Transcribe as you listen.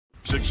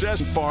Success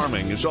in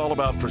farming is all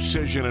about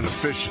precision and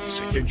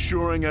efficiency,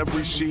 ensuring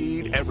every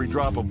seed, every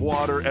drop of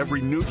water,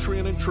 every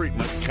nutrient and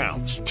treatment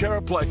counts.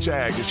 Terraplex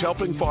Ag is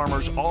helping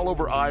farmers all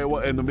over Iowa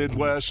and the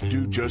Midwest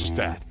do just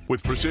that.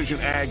 With precision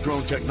ag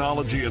drone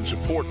technology and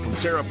support from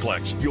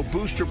Terraplex, you'll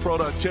boost your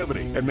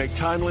productivity and make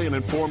timely and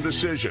informed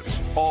decisions,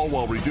 all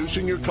while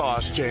reducing your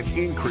costs and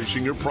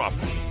increasing your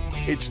profit.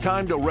 It's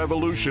time to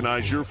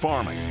revolutionize your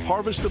farming.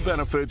 Harvest the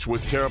benefits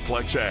with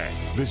Terraplex Ag.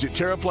 Visit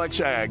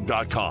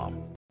TerraplexAg.com.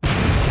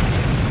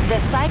 The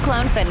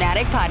Cyclone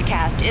Fanatic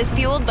podcast is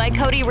fueled by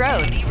Cody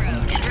Road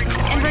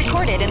and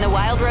recorded in the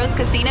Wild Rose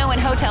Casino and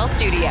Hotel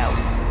Studio.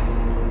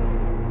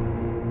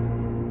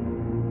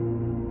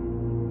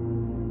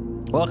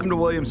 Welcome to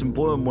Williams and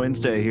Blum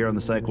Wednesday here on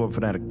the Cyclone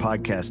Fanatic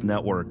Podcast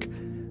Network.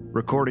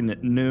 Recording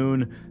at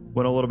noon.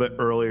 Went a little bit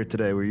earlier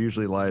today. We're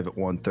usually live at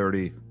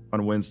 1:30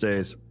 on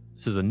Wednesdays.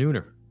 This is a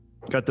nooner.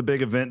 Got the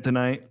big event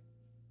tonight.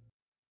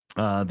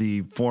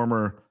 The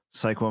former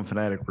Cyclone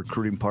Fanatic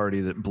recruiting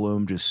party that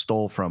Bloom just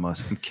stole from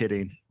us. I'm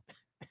kidding.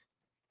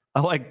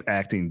 I like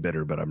acting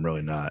bitter, but I'm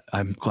really not.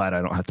 I'm glad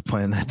I don't have to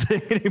plan that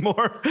thing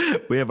anymore.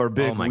 We have our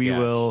big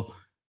Will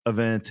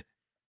event.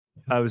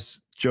 I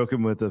was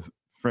joking with a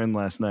friend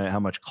last night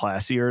how much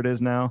classier it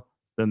is now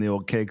than the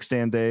old cake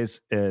stand days.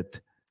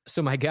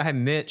 So my guy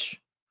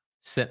Mitch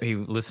he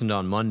listened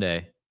on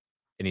Monday,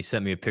 and he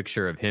sent me a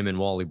picture of him and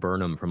Wally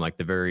Burnham from like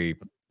the very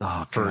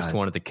first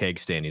one at the cake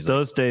stand. He's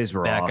those days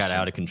were that awesome. got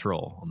out of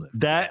control.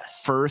 That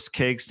first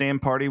cake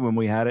stand party when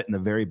we had it in the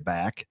very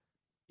back.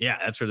 Yeah,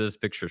 that's where this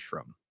picture's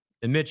from.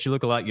 And Mitch, you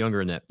look a lot younger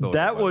in that photo.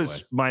 That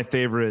was my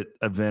favorite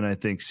event I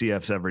think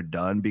CF's ever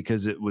done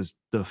because it was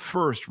the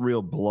first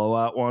real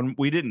blowout one.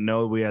 We didn't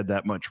know we had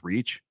that much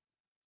reach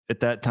at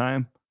that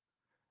time.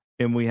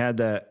 And we had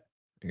that.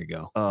 There you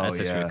go. Oh, that's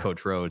just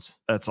Coach Rhodes.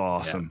 That's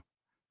awesome. Yeah.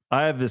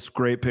 I have this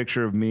great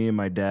picture of me and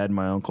my dad and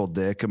my Uncle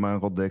Dick, and my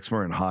Uncle Dick's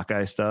wearing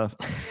Hawkeye stuff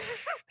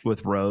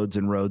with Rhodes,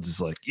 and Rhodes is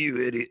like,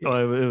 "You idiot."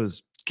 Oh, it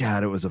was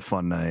a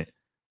fun night.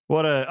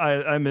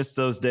 I miss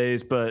those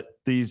days, but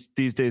these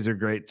days are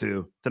great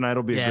too. Tonight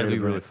will be a great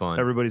event. Really fun.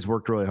 Everybody's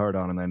worked really hard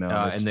on it, I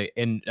know.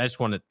 And I just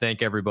want to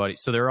thank everybody.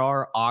 So there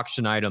are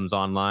auction items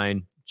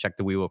online. Check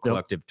the We Will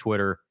Collective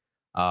Twitter.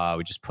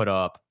 We just put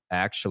up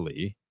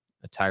actually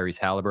a Tyrese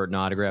Halliburton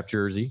autographed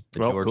jersey, the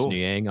George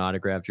Niang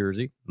autographed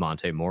jersey,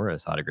 Monte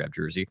Morris autographed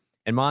jersey.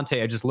 And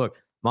Monte, I just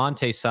looked.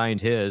 Monte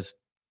signed his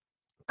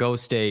Go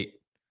State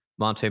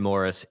Monte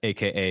Morris,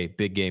 a.k.a.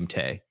 Big Game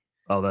Tay.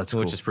 Oh, that's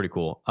cool. Which is pretty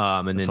cool.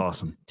 And that's then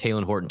awesome.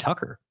 Talon Horton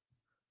Tucker,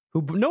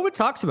 who nobody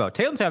talks about.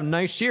 Talon's having a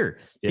nice year.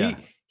 Yeah.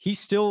 He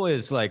still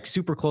is like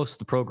super close to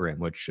the program,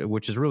 which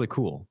is really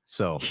cool.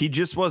 So he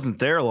just wasn't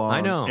there long. I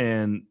know.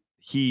 And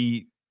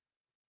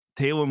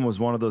Talon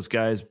was one of those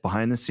guys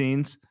behind the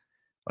scenes.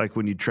 Like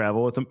when you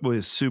travel with him, was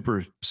a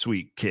super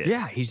sweet kid.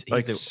 Yeah, he's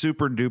like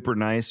super duper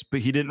nice, but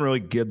he didn't really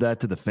give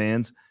that to the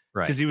fans,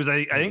 right? Because he was,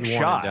 I think,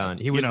 shy. Done.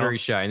 He was very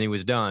shy, and he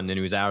was done, and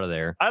he was out of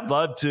there. I'd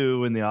love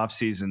to in the off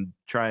season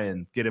try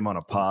and get him on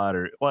a pod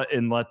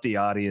and let the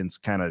audience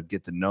kind of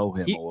get to know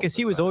him because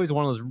he was always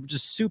one of those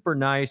just super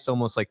nice,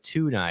 almost like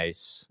too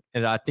nice,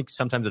 and I think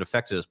sometimes it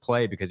affected his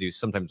play because he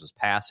sometimes was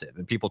passive,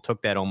 and people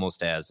took that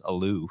almost as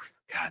aloof.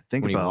 God,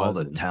 think about all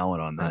the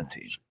talent on that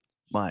team.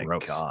 My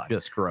God.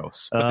 Just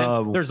gross.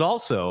 But then there's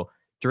also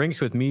Drinks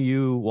with Me,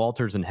 You,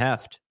 Walters, and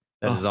Heft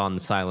that is on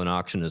the silent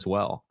auction as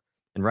well.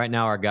 And right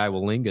now our guy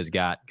Walinga's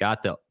got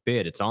the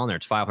bid. It's on there.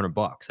 It's $500.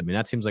 I mean,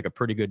 that seems like a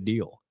pretty good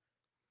deal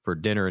for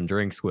dinner and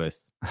drinks with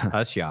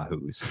us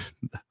yahoos.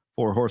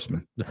 4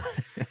 horsemen.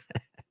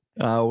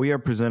 We are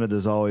presented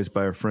as always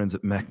by our friends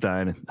at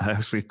Mechdine.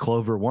 Actually,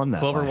 Clover won that.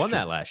 Clover won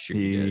that last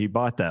year. He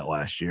bought that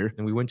last year.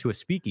 And we went to a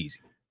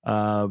speakeasy.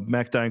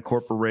 Mechdine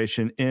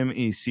Corporation,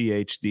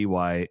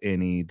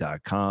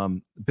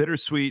 MECHDYNE.com.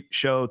 Bittersweet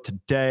show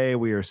today.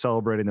 We are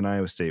celebrating an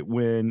Iowa State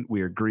win.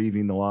 We are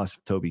grieving the loss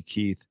of Toby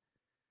Keith.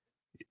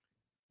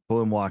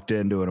 Bloom walked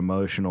into an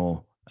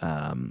emotional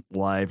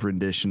live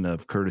rendition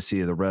of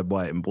Courtesy of the Red,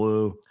 White, and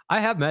Blue. I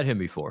have met him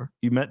before.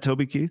 You met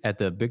Toby Keith? At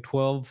the Big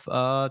 12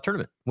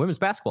 tournament, women's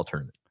basketball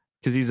tournament.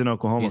 Because he's in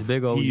Oklahoma. He's a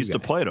big OU He used guy. to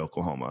play at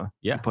Oklahoma.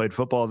 Yeah. He played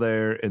football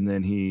there, and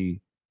then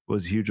he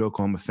was a huge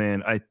Oklahoma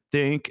fan. I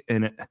think,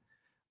 and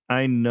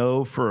I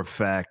know for a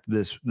fact,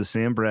 the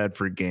Sam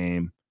Bradford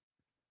game,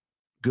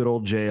 good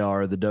old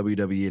JR, the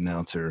WWE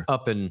announcer.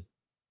 Up in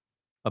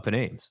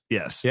Ames.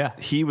 Yes. Yeah.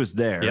 He was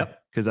there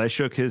because I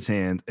shook his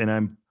hand,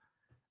 and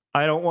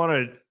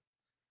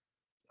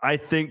I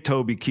think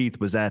Toby Keith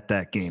was at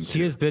that game too.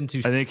 He has been to.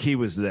 I think he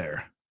was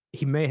there.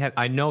 He may have.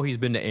 I know he's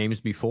been to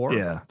Ames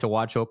before. To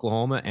watch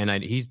Oklahoma, and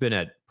he's been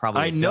at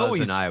probably a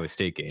dozen Iowa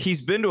State games.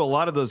 He's been to a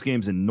lot of those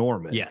games in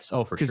Norman. Yes,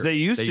 for sure. Because they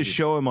used to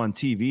show him on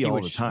TV all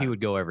the time. He would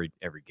go every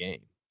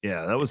game.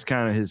 Yeah, that was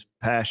kind of his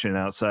passion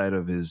outside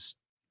of his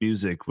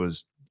music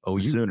was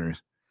the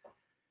Sooners.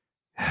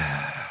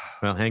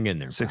 Well, hang in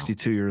there.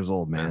 62 years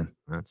old, man.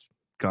 That's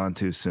gone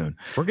too soon.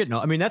 We're getting.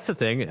 I mean, that's the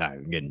thing.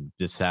 Again,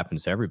 this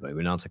happens to everybody.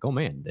 But now it's like, oh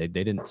man, they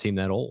didn't seem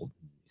that old.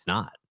 He's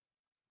not.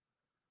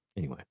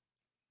 Anyway.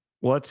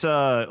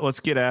 Let's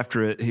get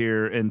after it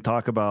here and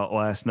talk about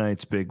last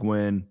night's big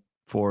win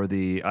for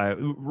the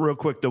real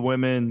quick. The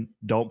women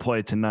don't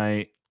play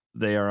tonight.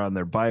 They are on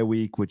their bye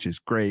week, which is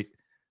great.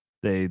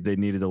 They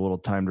needed a little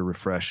time to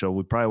refresh. So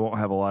we probably won't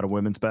have a lot of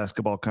women's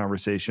basketball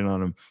conversation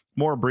on a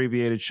more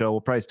abbreviated show.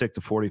 We'll probably stick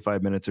to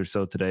 45 minutes or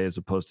so today as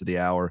opposed to the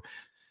hour,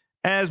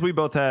 as we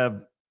both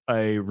have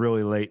a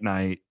really late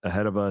night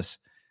ahead of us.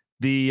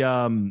 The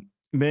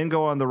men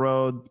go on the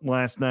road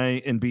last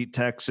night and beat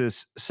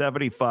Texas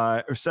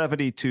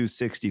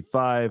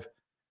 72-65.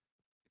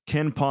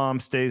 Ken Palm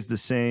stays the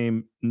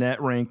same,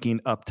 net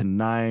ranking up to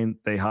 9.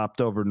 They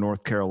hopped over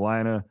North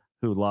Carolina,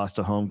 who lost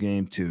a home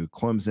game to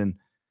Clemson.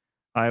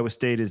 Iowa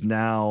State is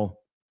now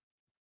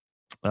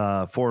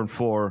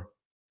 4-4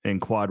 in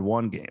quad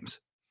 1 games.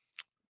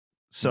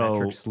 So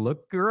metrics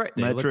look great.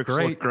 They look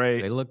great.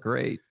 They look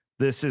great.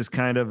 This is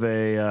kind of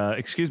a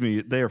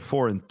they are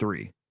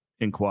 4-3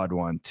 in quad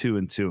 1,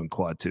 2-2 in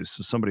quad 2.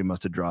 So somebody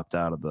must have dropped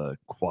out of the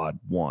quad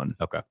 1.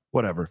 Okay.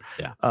 Whatever.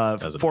 Yeah.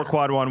 4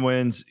 quad 1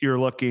 wins. You're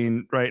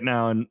looking right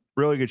now in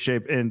really good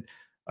shape. And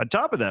on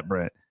top of that,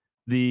 Brent,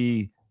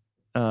 the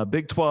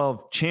Big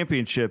 12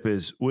 championship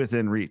is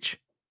within reach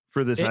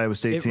for this Iowa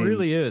State team. It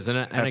really is. And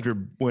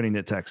after winning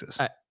at Texas,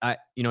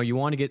 you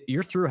want to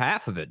you're through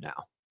half of it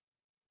now,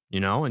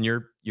 and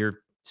you're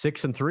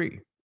 6-3.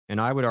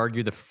 And I would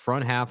argue the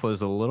front half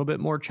was a little bit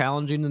more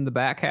challenging than the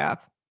back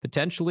half,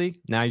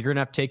 potentially. Now you're going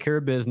to have to take care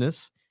of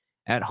business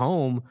at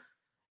home.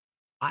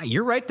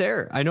 You're right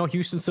there. I know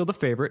Houston's still the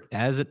favorite,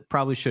 as it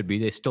probably should be.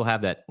 They still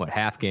have that,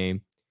 half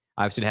game.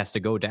 Obviously, it has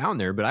to go down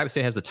there, but I would say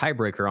it has a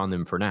tiebreaker on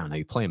them for now. Now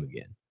you play them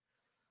again.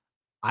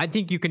 I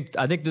think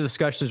the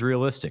discussion is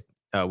realistic.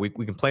 We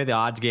can play the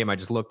odds game. I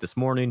just looked this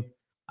morning.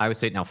 Iowa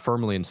State now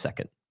firmly in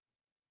second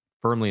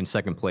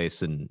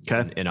place in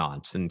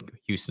odds, and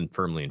Houston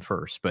firmly in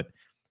first. But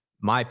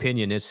my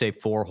opinion is, say,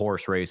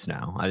 4-horse race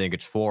now. I think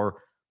it's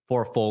four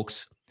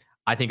folks.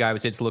 I think Iowa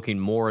State's looking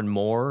more and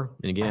more.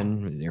 And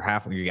again,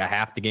 you got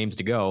half the games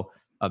to go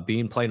of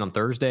being played on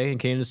Thursday in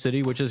Kansas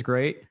City, which is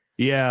great.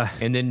 Yeah.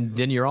 And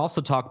then you're also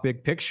talk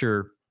big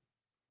picture.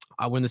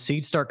 When the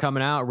seeds start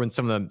coming out, or when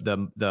some of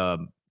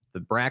the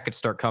brackets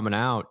start coming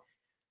out,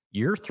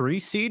 you're 3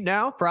 seed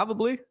now,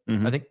 probably.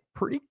 Mm-hmm. I think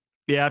pretty.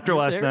 Yeah, after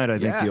last night, I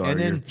think you are. And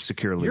then you're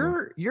securely.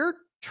 You're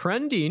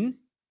trending.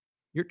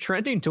 You're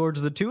trending towards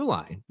the 2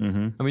 line.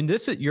 Mm-hmm. I mean,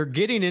 you're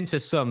getting into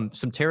some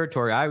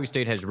territory Iowa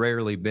State has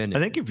rarely been in.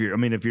 I think if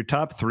you're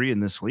top 3 in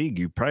this league,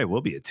 you probably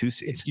will be a 2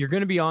 seed. You're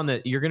going to be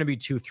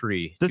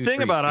 2-3. The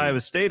thing about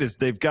Iowa State is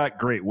they've got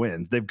great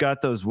wins. They've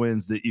got those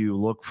wins that you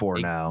look for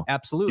now.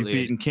 Absolutely.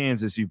 You've beaten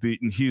Kansas. You've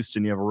beaten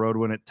Houston. You have a road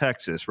win at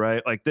Texas,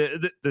 right? Like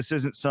this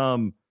isn't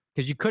some.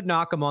 Because you could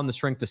knock them on the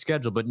strength of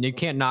schedule, but you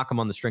can't knock them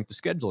on the strength of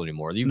schedule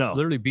anymore. You've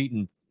literally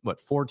beaten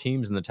 4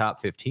 teams in the top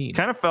 15.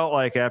 Kind of felt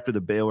like after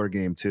the Baylor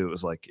game too. It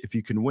was like, if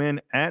you can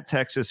win at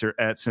Texas or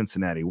at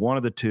Cincinnati, one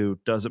of the two,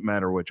 doesn't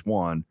matter which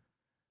one,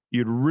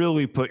 you'd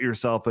really put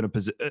yourself in a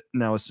position.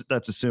 Now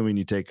that's assuming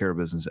you take care of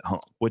business at home,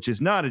 which is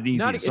not an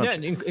easy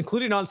assumption.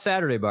 Including on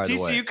Saturday, by the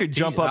way. TCU could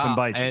jump up and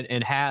bite you.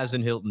 And has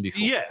in Hilton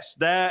before. Yes,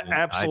 that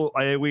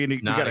absolutely. We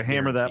got to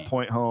hammer that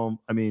point home.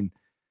 I mean,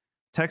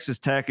 Texas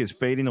Tech is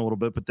fading a little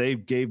bit, but they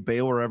gave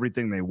Baylor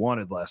everything they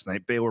wanted last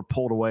night. Baylor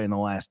pulled away in the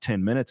last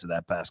 10 minutes of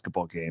that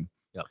basketball game.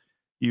 Yep.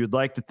 You'd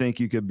like to think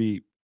you could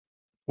beat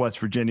West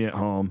Virginia at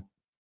home.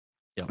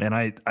 Yep. And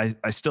I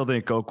still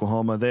think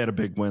Oklahoma, they had a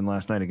big win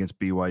last night against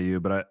BYU,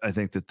 but I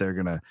think that they're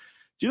going to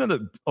 – do you know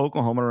that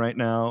Oklahoma right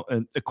now,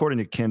 and according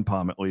to Ken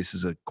Palm at least,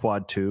 is a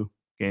quad 2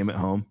 game at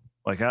home?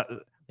 Like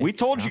we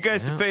told you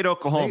guys to fade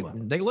Oklahoma.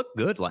 They looked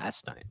good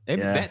last night.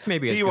 That's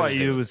maybe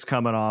BYU was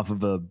coming off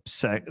of a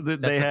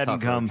they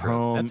hadn't come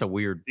home. That's a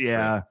weird.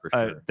 Yeah, for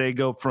sure. They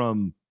go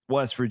from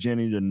West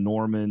Virginia to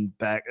Norman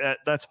back.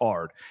 That's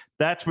hard.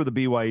 That's where the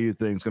BYU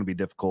thing is going to be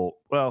difficult.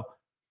 Well,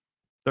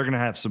 they're going to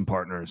have some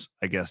partners,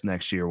 I guess,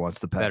 next year once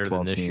the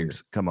Pac-12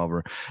 teams come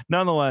over.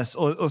 Nonetheless,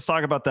 let's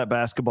talk about that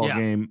basketball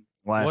game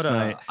last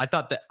night. I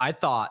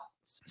thought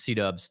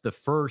C-Dubs, the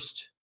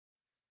first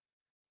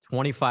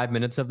 25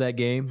 minutes of that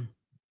game,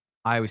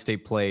 Iowa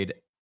State played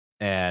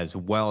as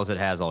well as it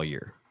has all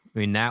year. I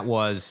mean,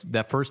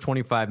 that first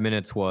 25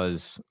 minutes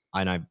was,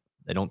 and I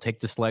don't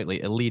take this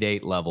lightly, Elite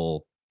 8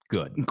 level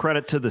good. And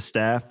credit to the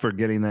staff for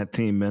getting that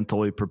team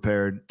mentally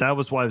prepared. That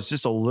was why it was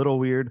just a little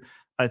weird.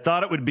 I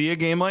thought it would be a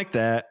game like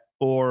that,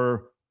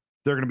 or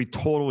they're going to be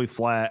totally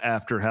flat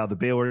after how the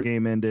Baylor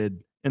game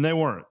ended, and they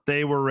weren't.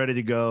 They were ready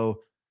to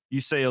go.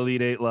 You say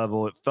Elite 8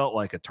 level, it felt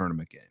like a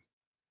tournament game.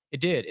 It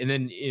did. And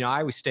then,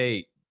 Iowa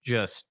State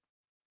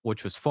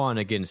which was fun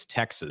against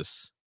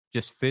Texas,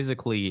 just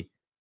physically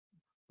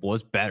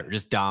was better,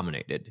 just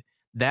dominated.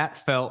 That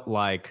felt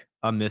like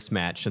a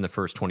mismatch in the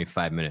first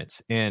 25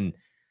 minutes. And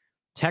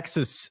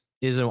Texas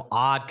is an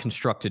odd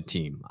constructed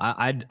team.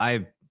 I'm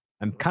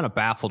kind of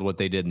baffled what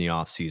they did in the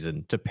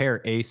offseason to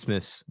pair A.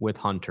 Smith with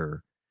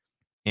Hunter,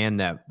 and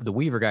that the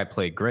Weaver guy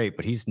played great,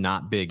 but he's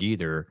not big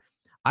either.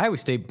 Iowa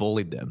State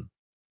bullied them,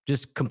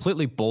 just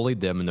completely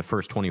bullied them in the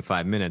first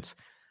 25 minutes.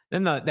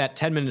 Then that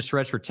 10-minute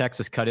stretch where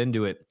Texas cut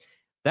into it,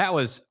 that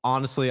was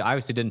honestly,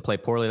 Iowa State didn't play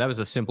poorly. That was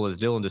as simple as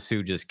Dylan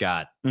Dessou just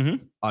got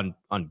on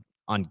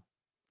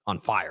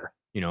fire.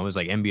 You know, it was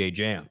like NBA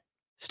Jam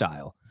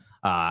style.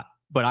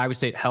 But Iowa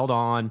State held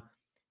on,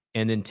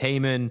 and then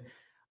Taman,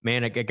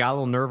 man, it got a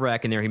little nerve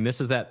wracking there. He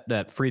misses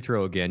that free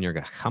throw again. You're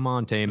going, come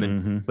on,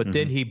 Taman.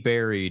 Then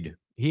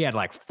he had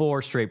like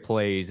 4 straight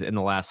plays in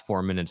the last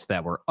 4 minutes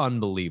that were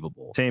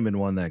unbelievable. Taman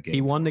won that game.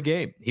 He won the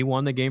game. He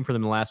won the game for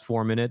them in the last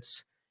 4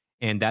 minutes.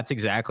 And that's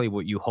exactly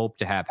what you hope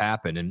to have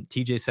happen. And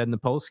TJ said in the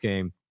post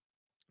game,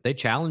 they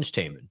challenged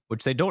Taman,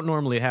 which they don't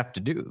normally have to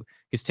do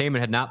because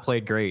Taman had not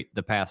played great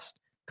the past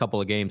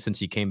couple of games since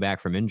he came back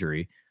from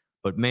injury.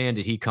 But man,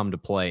 did he come to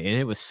play. And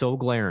it was so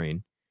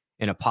glaring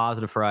and a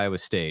positive for Iowa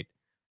State,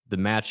 the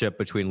matchup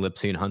between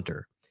Lipsy and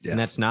Hunter. Yeah. And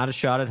that's not a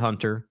shot at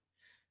Hunter.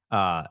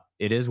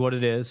 It is what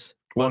it is.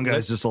 One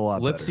guy's just a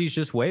lot better. Lipsy's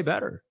just way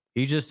better.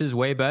 He just is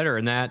way better.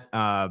 And that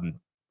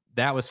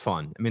was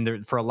fun. I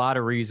mean, for a lot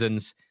of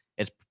reasons,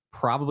 it's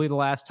probably the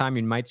last time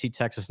you might see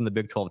Texas in the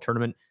Big 12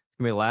 tournament. It's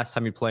going to be the last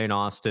time you play in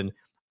Austin.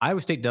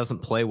 Iowa State doesn't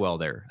play well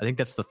there. I think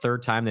that's the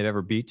 3rd time they've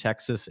ever beat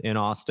Texas in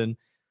Austin.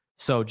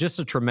 So just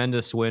a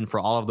tremendous win for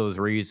all of those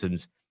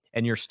reasons.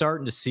 And you're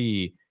starting to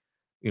see,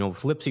 you know,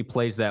 if Lipsy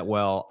plays that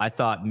well, I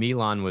thought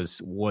Milan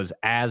was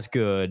as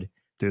good.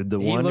 Dude,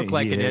 he looked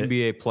like an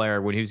NBA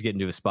player when he was getting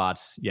to his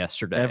spots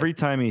yesterday. Every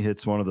time he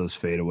hits one of those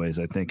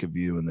fadeaways, I think of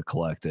you in the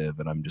collective,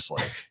 and I'm just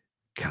like,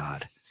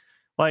 God.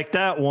 Like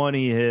that one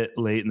he hit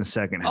late in the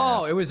second half.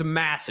 Oh, it was a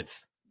massive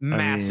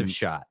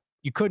shot.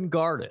 You couldn't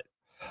guard it.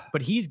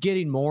 But he's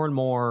getting more and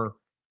more.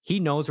 He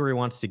knows where he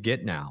wants to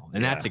get now,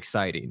 and that's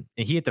exciting.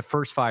 And he hit the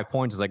first 5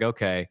 points. It's like,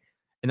 okay.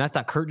 And I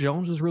thought Kurt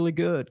Jones was really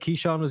good.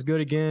 Keyshawn was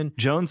good again.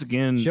 Jones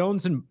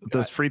and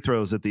those free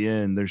throws at the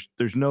end.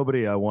 There's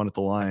nobody I want at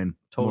the line.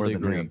 Totally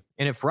agree. Him.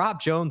 And if Rob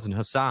Jones and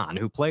Hassan,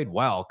 who played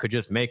well, could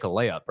just make a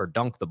layup or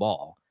dunk the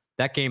ball,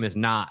 that game is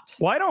not.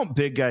 Why don't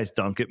big guys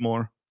dunk it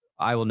more?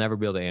 I will never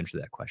be able to answer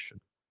that question.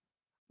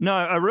 No,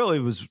 I really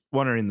was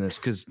wondering this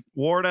because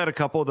Ward had a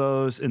couple of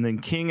those, and then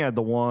King had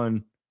the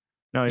one.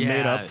 Now he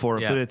made up for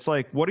it, but it's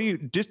like, what do you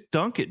just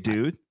dunk it,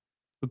 dude?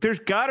 But there's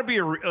got to be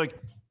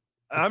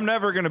I'm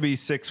never going to be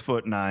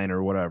 6'9"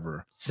 or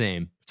whatever.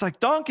 Same. It's like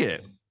dunk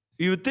it.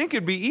 You would think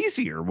it'd be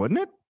easier,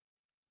 wouldn't it?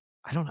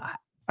 I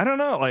don't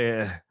know.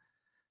 Like,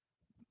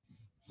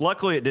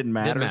 luckily, it didn't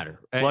matter.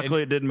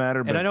 Luckily, it didn't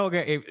matter. But and I know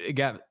it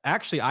got.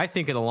 Actually, I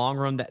think in the long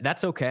run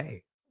that's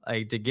okay.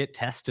 Like to get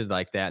tested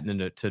like that and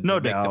then to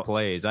make the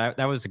plays.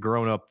 That was a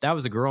grown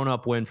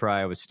up win for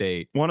Iowa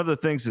State. One of the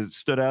things that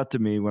stood out to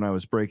me when I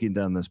was breaking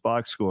down this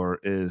box score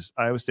is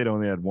Iowa State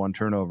only had 1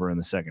 turnover in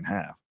the second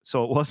half.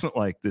 So it wasn't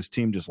like this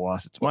team just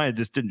lost its mind. It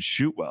just didn't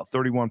shoot well.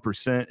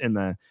 31% in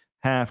the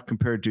half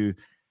compared to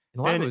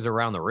a lot of it was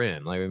around the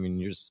rim. Like, I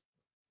mean, that's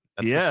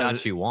the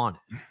shots you want.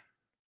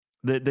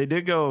 They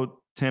did go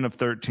 10 of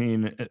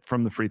 13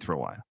 from the free throw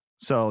line.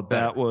 So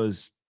that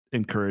was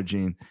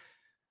encouraging.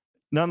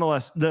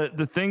 Nonetheless,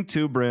 the thing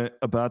too, Brent,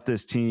 about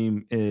this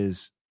team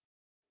is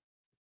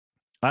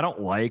I don't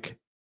like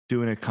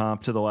doing a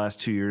comp to the last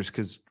 2 years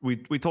because we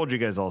told you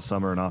guys all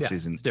summer and off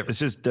season. It's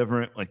just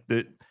different. Like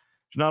there's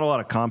not a lot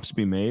of comps to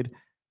be made.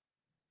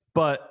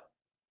 But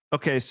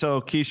okay,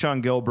 so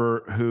Keyshawn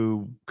Gilbert,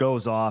 who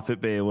goes off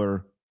at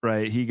Baylor,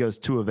 right? He goes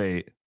 2 of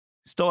 8.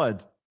 Still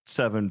had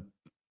 7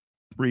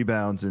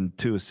 rebounds and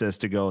 2 assists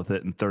to go with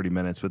it in 30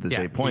 minutes with his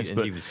 8 points.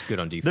 But he was good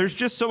on defense. There's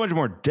just so much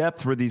more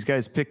depth where these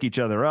guys pick each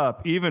other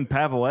up. Even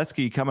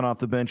Pavlovetsky coming off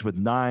the bench with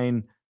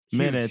 9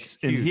 minutes,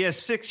 and he has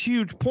 6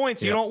 huge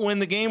points. Yep. You don't win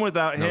the game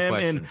without him.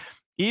 Question. And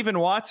even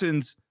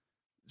Watson's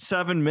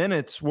 7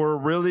 minutes were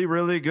really,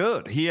 really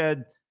good. He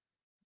had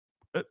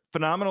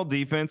phenomenal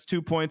defense,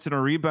 2 points and a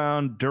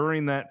rebound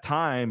during that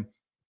time.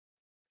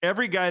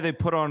 Every guy they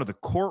put onto the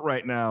court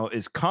right now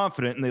is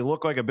confident and they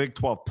look like a Big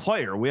 12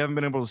 player. We haven't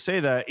been able to say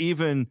that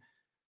even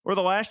over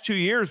the last 2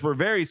 years. We're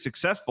very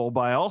successful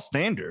by all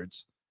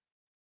standards.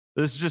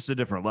 This is just a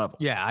different level.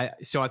 Yeah.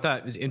 So I thought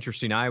it was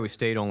interesting. Iowa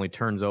State only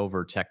turns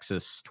over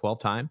Texas 12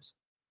 times.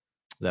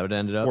 Is that what it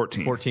ended up?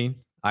 14.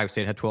 Iowa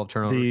State had 12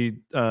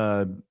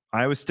 turnovers.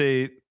 Iowa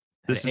State.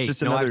 This is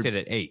just another. Iowa State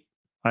at 8.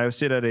 Iowa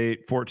State at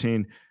 8,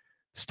 14.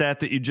 Stat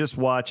that you just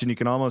watch and you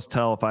can almost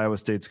tell if Iowa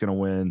State's going to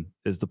win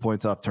is the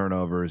points off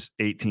turnovers,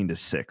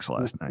 18-6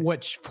 last night.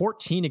 Which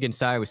 14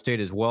 against Iowa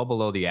State is well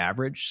below the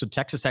average. So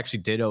Texas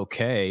actually did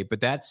okay, but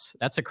that's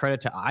a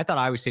credit to. I thought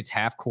Iowa State's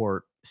half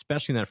court,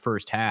 especially in that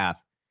first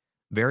half,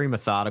 very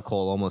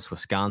methodical, almost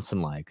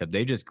Wisconsin-like.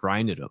 They just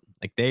grinded them.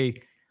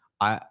 Like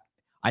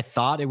I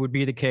thought it would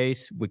be the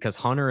case because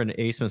Hunter and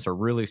Asmus are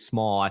really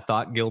small. I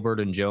thought Gilbert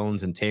and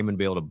Jones and Taman would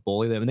be able to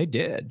bully them, and they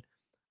did.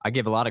 I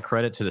give a lot of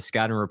credit to the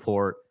scouting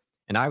report.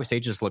 And Iowa State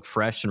just looked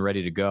fresh and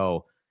ready to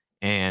go.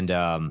 And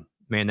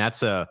man, like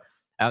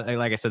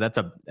I said, that's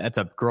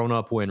a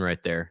grown-up win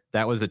right there.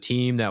 That was a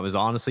team that was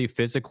honestly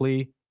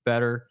physically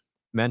better,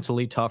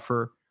 mentally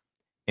tougher,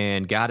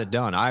 and got it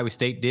done. Iowa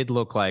State did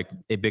look like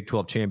a Big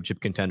 12 championship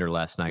contender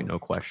last night, no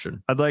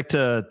question. I'd like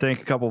to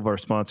thank a couple of our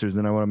sponsors,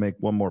 and I want to make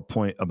one more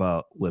point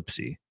about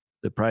Lipsy.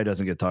 that probably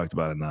doesn't get talked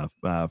about enough.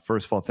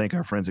 First of all, thank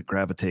our friends at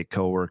Gravitate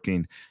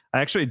Co-working.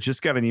 I actually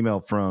just got an email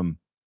from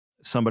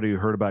somebody who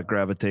heard about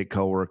Gravitate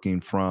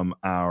Co-working from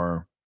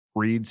our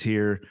reads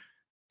here,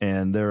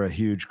 and they're a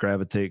huge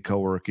Gravitate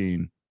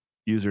Co-working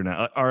user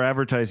now. Our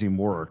advertising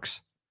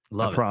works.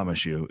 I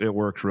promise you, it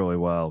works really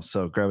well.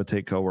 So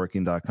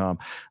gravitatecoworking.com.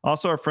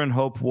 Also, our friend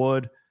Hope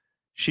Wood,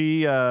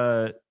 she's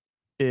in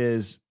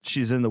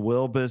the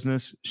will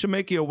business. She'll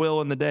make you a will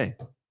in the day.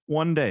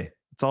 One day.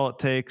 That's all it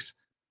takes.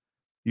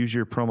 Use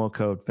your promo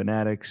code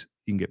Fanatics.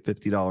 You can get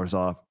 $50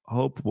 off.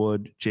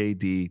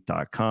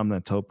 HopewoodJD.com.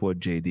 That's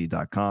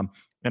HopewoodJD.com.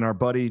 And our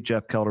buddy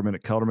Jeff Kelderman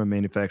at Kelderman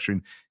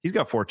Manufacturing, he's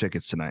got 4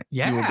 tickets tonight.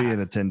 Yeah. He will be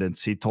in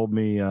attendance. He told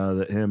me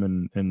that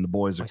him and the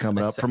boys are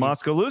coming up from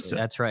Oskaloosa.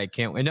 That's right.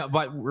 Can't wait. No,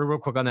 but real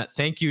quick on that.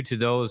 Thank you to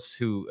those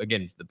who,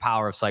 again, the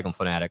power of Cyclone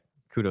Fanatic.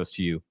 Kudos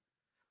to you.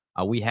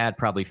 We had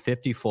probably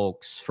 50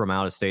 folks from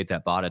out of state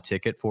that bought a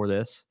ticket for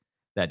this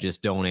that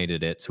just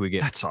donated it. So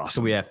that's awesome.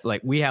 So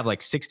we have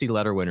like 60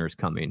 letter winners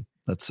coming.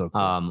 That's so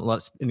cool.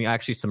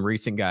 Actually some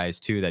recent guys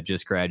too that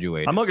just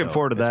graduated. I'm looking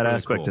forward to that really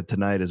aspect of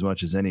tonight as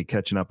much as any,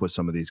 catching up with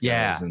some of these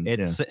guys.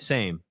 Yeah,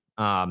 same.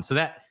 So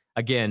that,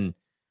 again,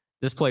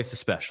 this place is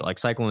special. Like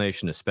Cyclone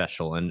Nation is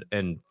special,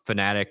 and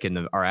Fanatic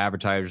and our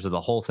advertisers of the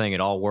whole thing,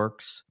 it all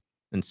works.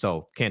 And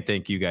so can't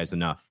thank you guys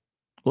enough.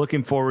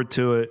 Looking forward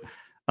to it.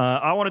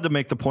 I wanted to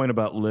make the point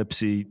about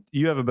Lipsy.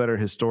 You have a better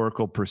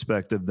historical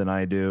perspective than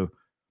I do.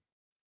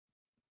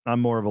 I'm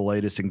more of a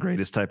latest and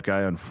greatest type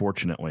guy,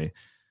 unfortunately.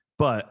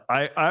 But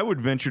I would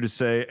venture to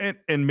say,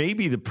 and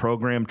maybe the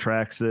program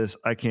tracks this.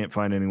 I can't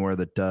find anywhere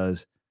that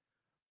does.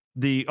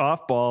 The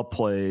off-ball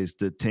plays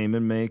that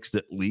Taman makes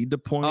that lead to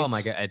points. Oh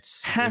my God,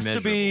 has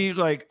to be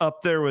like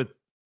up there with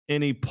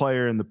any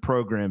player in the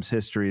program's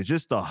history. It's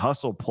just the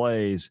hustle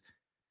plays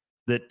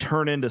that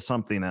turn into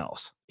something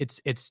else.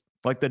 It's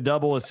like the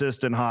double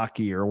assist in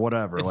hockey or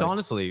whatever. It's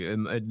honestly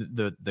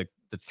the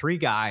 3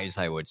 guys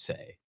I would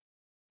say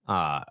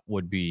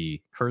would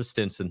be Curtis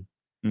Stinson.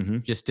 Mm-hmm.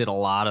 Just did a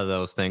lot of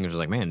those things. It was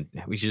like, man,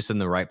 he's just in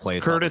the right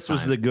place. Curtis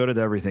was the good at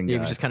everything guy. He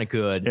was just kind of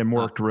good and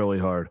worked really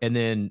hard. And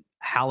then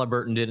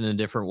Halliburton did it in a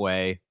different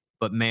way.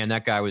 But man,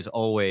 that guy was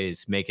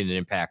always making an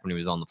impact when he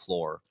was on the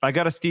floor. I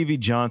got a Stevie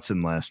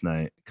Johnson last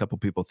night. A couple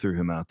people threw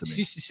him out to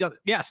me.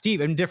 Yeah,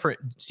 Steve, and different.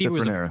 Steve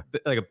was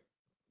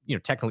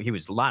technically he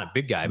was a lot of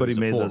big guy, but he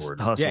made forward. Those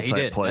hustle he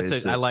did.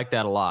 Plays I like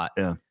that a lot.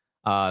 Yeah.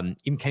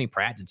 Even Kenny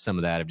Pratt did some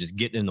of that of just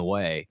getting in the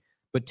way.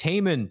 But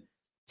Taman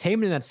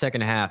in that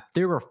second half,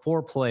 there were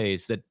 4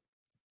 plays that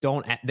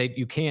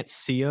you can't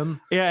see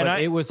them. Yeah,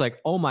 and it was like,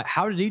 oh my,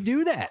 how did he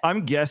do that?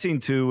 I'm guessing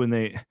too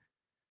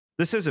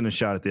this isn't a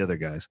shot at the other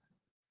guys.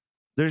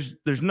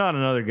 There's not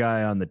another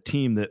guy on the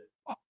team that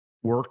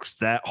works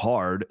that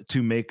hard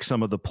to make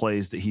some of the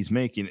plays that he's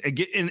making.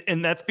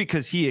 And that's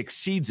because he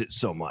exceeds it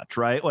so much,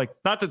 right? Like,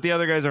 not that the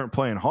other guys aren't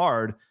playing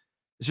hard.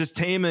 It's just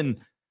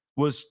Taman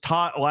was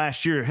taught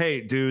last year,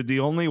 hey, dude, the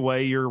only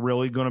way you're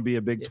really going to be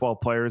a Big 12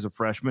 player as a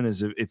freshman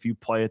is if you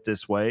play it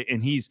this way.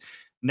 And he's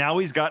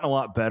gotten a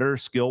lot better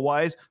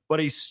skill-wise, but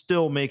he's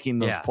still making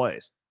those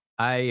plays.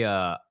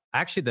 I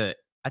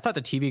thought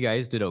the TV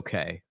guys did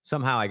okay.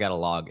 Somehow I got a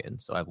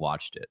login, so I've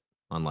watched it,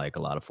 unlike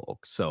a lot of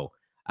folks. So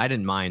I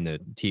didn't mind the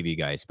TV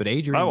guys, but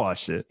I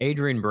watched it.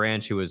 Adrian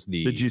Branch, who was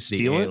the Did you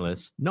steal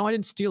analyst. No, I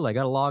didn't steal it. I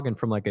got a login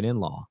from like an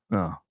in-law.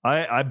 Oh,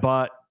 I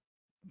bought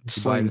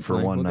Sling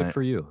for one night. Good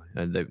for you.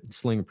 The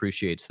Sling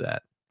appreciates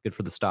that. Good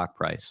for the stock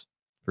price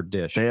for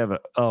Dish. They have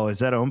is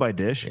that owned by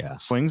Dish? Yeah.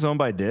 Sling's owned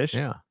by Dish?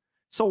 Yeah.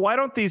 So why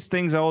don't these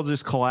things all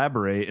just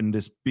collaborate and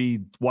just be,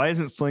 why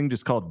isn't Sling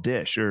just called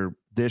Dish or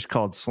Dish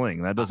called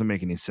Sling? That doesn't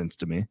make any sense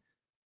to me.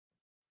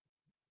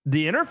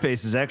 The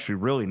interface is actually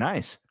really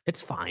nice. It's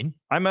fine.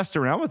 I messed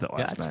around with it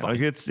last night.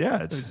 Fine. It's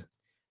Did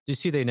you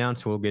see they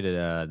announced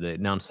they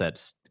announced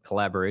that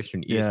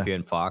collaboration ESPN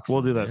and Fox?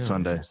 We'll do that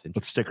Sunday.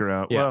 Let's stick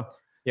around. Yeah.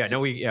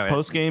 Well,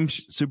 post-game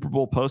Super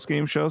Bowl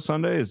post-game show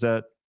Sunday, is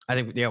that? I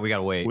think we got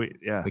to wait.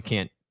 We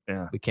can't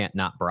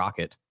not Brock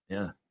it.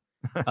 Yeah.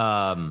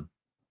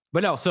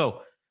 But no,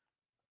 so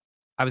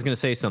I was going to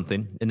say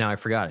something, and now I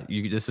forgot it.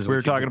 We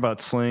were talking about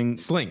Sling.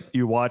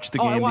 You watched the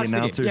game. The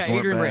announcers. Yeah,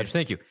 Adrian Branch.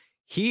 Thank you.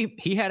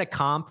 He had a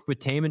comp with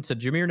Taman to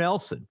Jameer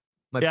Nelson,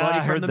 my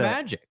buddy from the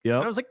Magic. Yeah,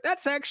 I was like,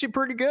 that's actually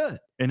pretty good.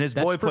 And his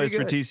boy plays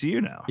for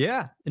TCU now.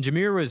 Yeah, and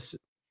Jameer was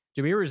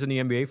in the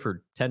NBA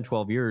for 10,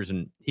 12 years,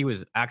 and he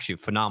was actually a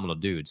phenomenal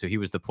dude. So he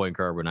was the point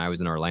guard when I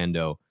was in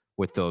Orlando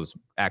with those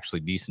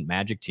actually decent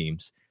Magic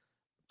teams.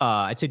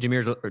 I'd say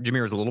Jameer's a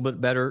little bit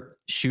better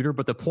shooter,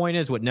 but the point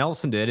is what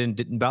Nelson did, and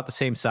did about the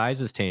same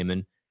size as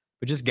Taman,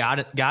 but just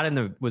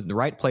was in the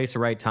right place, the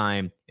right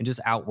time, and just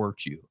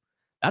outworked you.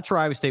 That's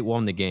where Iowa State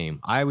won the game.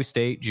 Iowa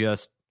State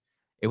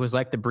it was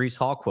like the Breece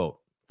Hall quote,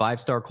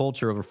 5-star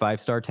culture over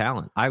 5-star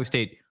talent. Iowa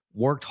State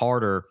worked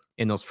harder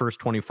in those first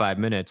 25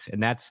 minutes,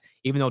 and that's,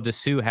 even though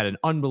Dessou had an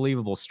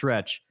unbelievable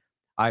stretch,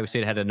 Iowa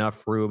State had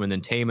enough room, and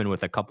then Taman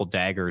with a couple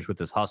daggers with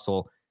his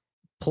hustle,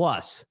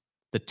 plus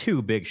the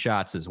 2 big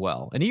shots as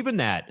well. And even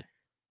that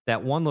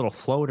one little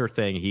floater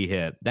thing he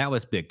hit, that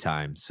was big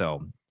time.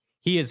 So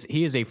he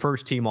is a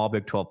first-team All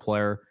Big 12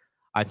 player.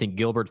 I think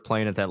Gilbert's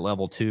playing at that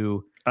level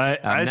too. I was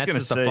that's going to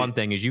just say the fun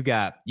thing is you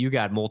got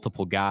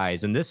multiple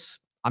guys, and this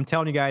I'm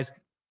telling you guys,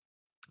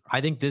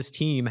 I think this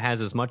team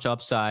has as much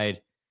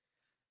upside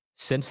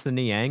since the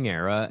Niang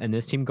era, and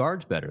this team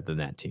guards better than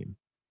that team.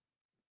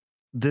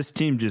 This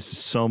team just is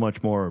so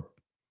much more,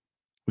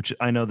 which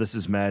I know this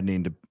is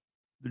maddening to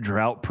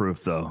drought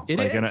proof though. It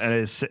like, is. And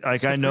it's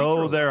like, I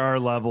know there are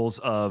levels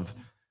of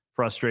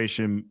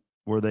frustration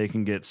where they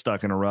can get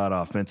stuck in a rut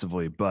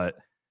offensively, but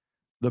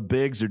the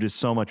bigs are just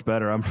so much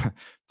better.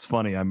 It's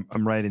funny. I'm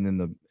writing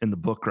in the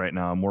book right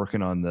now. I'm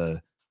working on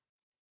the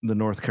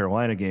North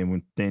Carolina game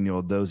with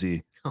Daniel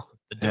Dozie. Oh,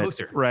 the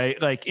dozer. Right.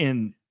 Like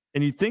and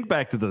you think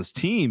back to those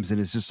teams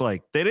and it's just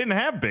like, they didn't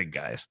have big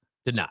guys.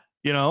 Did not.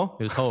 You know,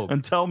 it was Hogue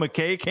until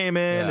McKay came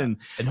in, and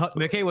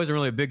McKay wasn't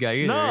really a big guy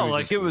either.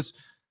 No,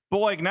 but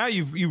like now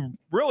you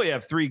really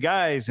have three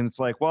guys, and it's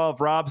like, well, if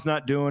Rob's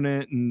not doing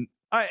it, and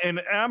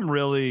I'm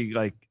really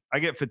like, I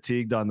get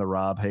fatigued on the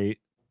Rob hate.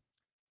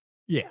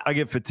 Yeah, I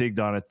get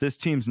fatigued on it. This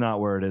team's not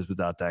where it is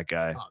without that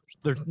guy.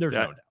 There's no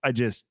doubt. I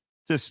just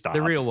stop.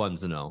 The real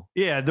ones know.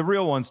 Yeah, the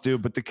real ones do,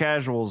 but the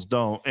casuals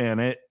don't,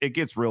 and it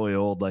gets really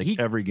old. Like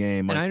every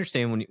game, and I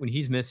understand when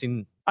he's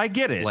missing. I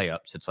get it.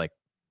 Layups. It's like.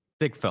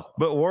 Big fella.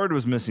 But Ward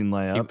was missing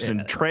layups,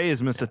 and Trey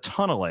has missed a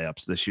ton of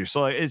layups this year.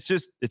 So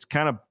it's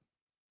kind of,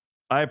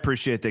 I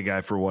appreciate that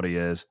guy for what he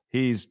is.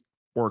 He's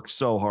worked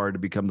so hard to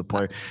become the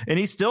player, and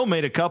he still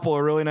made a couple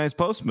of really nice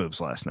post moves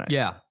last night.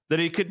 Yeah, that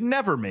he could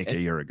never make a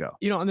year ago.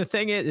 You know, and the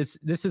thing is,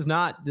 this is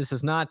not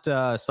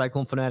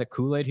Cyclone Fanatic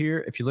Kool-Aid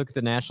here. If you look at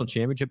the national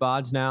championship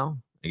odds now.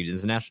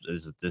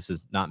 This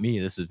is not me.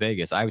 This is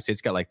Vegas. I would say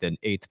it's got like the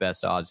 8th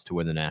best odds to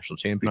win the national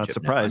championship. Not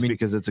surprised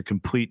because it's a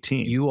complete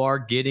team. You are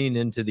getting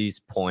into these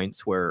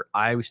points where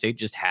Iowa State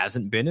just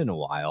hasn't been in a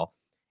while,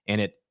 and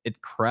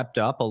it crept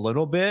up a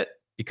little bit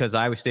because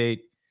Iowa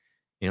State,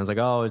 it's like,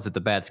 oh, is it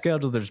the bad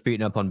schedule? They're just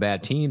beating up on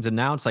bad teams, and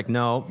now it's like,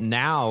 no.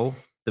 Now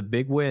the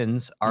big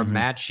wins are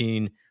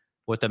matching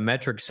what the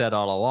metrics said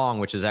all along,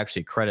 which is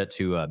actually credit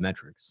to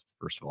metrics.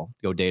 First of all,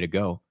 go data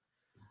go,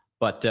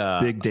 but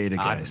big data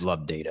guys. I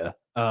love data.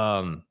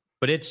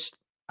 But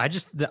I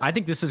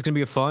think this is going to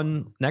be a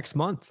fun next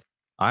month.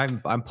 I'm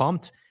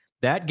pumped.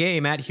 That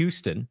game at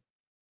Houston,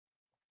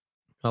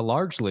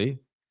 largely,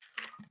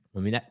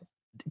 there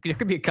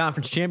could be a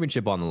conference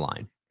championship on the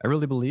line. I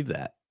really believe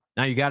that.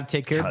 Now you got to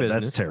take care of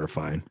business. That's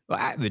terrifying. Well,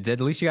 at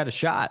least you got a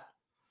shot.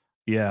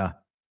 Yeah.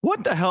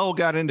 What the hell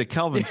got into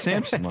Kelvin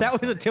Sampson? That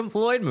was a Tim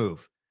Floyd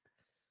move.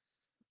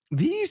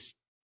 Did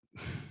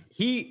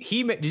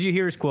you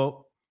hear his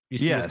quote? You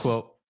see his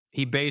quote?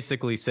 He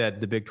basically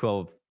said the Big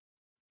 12,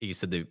 he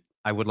said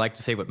I would like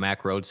to say what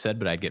Mac Rhodes said,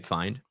 but I'd get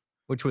fined,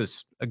 which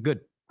was a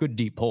good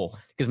deep hole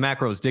because Mac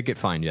Rhodes did get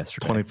fined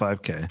yesterday.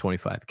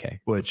 $25K.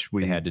 Which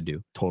we had to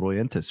do. Totally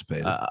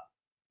anticipated.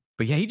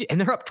 But yeah, and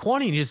they're up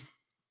 20.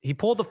 He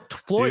pulled the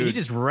Floyd. Dude, he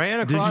just ran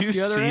across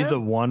the other end. Did you see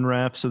the one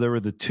ref? So there were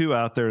the two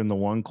out there, and the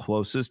one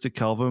closest to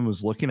Kelvin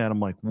was looking at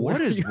him like,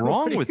 what is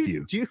wrong with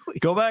you?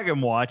 Go back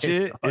and watch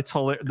it. It's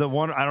hilarious. The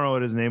one, I don't know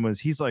what his name was.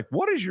 He's like,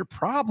 what is your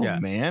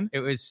problem, man? It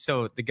was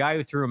the guy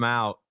who threw him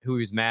out, who he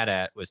was mad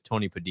at, was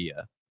Tony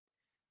Padilla.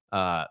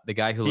 The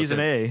guy who he's an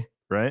A,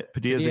 right?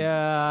 Padilla's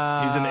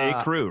he's an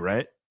A crew,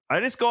 right?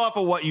 I just go off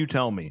of what you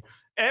tell me.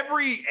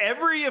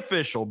 Every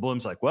official,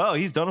 Blum's like, well,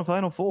 he's done a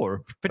Final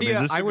Four.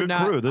 Padilla, this is a good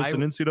crew. This is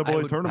an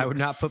NCAA tournament. I would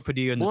not put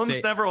Padilla in the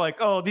Blum's never like,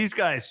 oh, these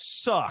guys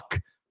suck.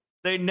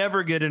 They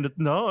never get into.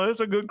 No, it's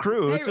a good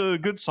crew. It's a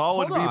good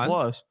solid B+.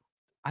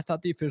 I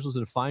thought the officials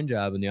did a fine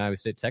job in the Iowa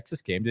State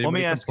Texas game. Did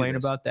anybody complain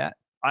about that?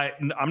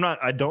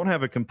 I don't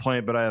have a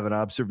complaint, but I have an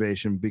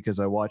observation because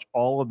I watch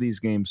all of these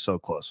games so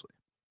closely.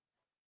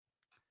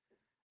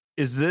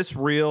 Is this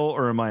real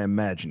or am I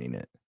imagining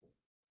it?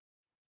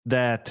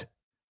 That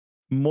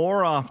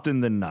more often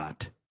than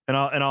not, and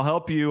I'll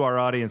help you, our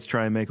audience,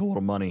 try and make a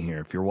little money here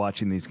if you're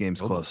watching these games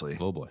closely.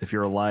 Oh boy. If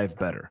you're a live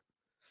bettor.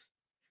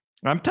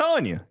 I'm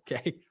telling you.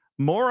 Okay.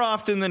 More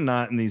often than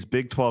not in these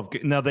Big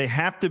 12 now they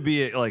have to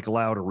be at like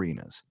loud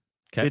arenas.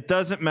 Okay. It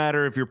doesn't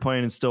matter if you're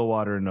playing in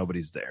Stillwater and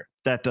nobody's there.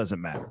 That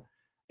doesn't matter.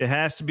 It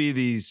has to be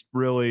these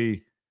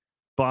really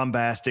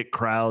bombastic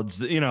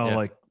crowds,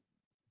 like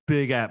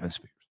big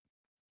atmospheres.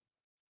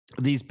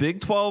 These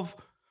Big 12,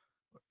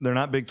 they're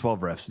not Big 12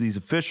 refs. These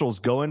officials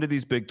go into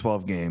these Big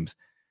 12 games,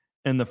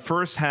 and the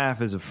first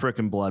half is a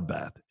freaking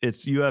bloodbath.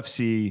 It's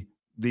UFC.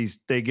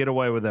 They get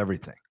away with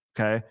everything,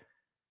 okay?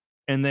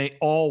 And they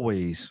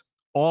always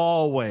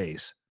go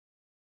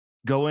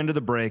into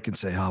the break and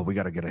say, oh, we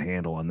got to get a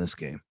handle on this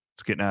game.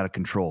 It's getting out of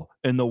control.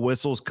 And the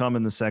whistles come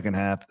in the second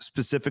half,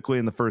 specifically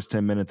in the first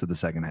 10 minutes of the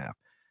second half,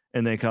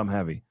 and they come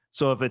heavy.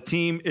 So if a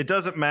team, it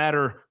doesn't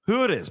matter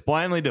who it is,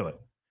 blindly do it.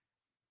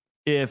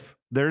 If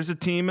there's a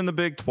team in the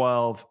Big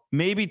 12,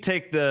 maybe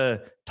take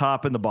the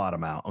top and the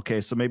bottom out. Okay,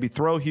 so maybe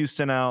throw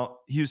Houston out.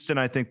 Houston,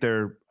 I think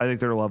they're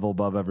a level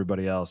above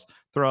everybody else.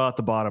 Throw out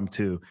the bottom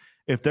two.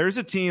 If there's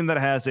a team that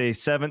has a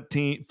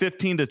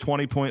 15 to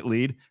 20 point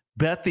lead,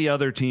 bet the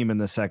other team in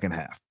the second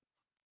half.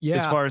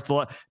 Yeah, as far as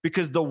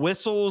because the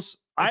whistles,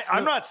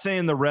 I'm not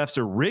saying the refs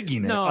are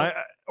rigging it,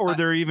 or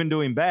they're even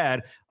doing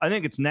bad. I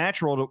think it's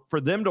natural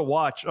for them to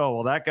watch, oh,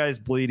 well, that guy's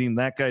bleeding,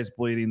 that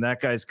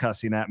guy's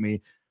cussing at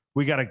me.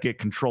 We got to get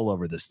control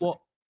over this thing.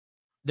 Well,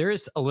 there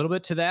is a little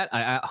bit to that.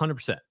 I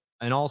 100%.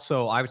 And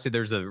also, I would say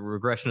there's a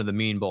regression of the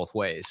mean both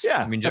ways.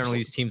 Yeah, I mean, generally,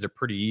 these teams are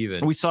pretty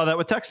even. We saw that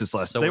with Texas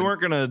last night. They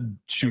weren't going to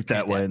shoot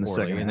that way in the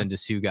second half. And then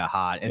Dessou got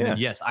hot. And then,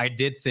 yes, I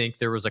did think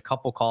there was a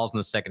couple calls in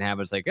the second half.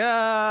 It's like,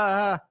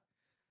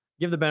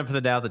 give the benefit of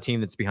the doubt the team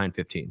that's behind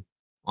 15,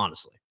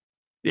 honestly.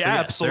 Yeah, so, yes,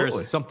 absolutely.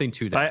 There's something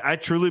to that. I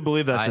truly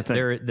believe that's a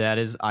thing. That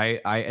is,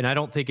 and I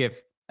don't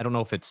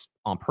know if it's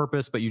on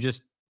purpose, but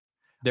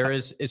there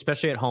is,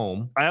 especially at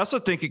home. I also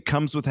think it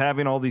comes with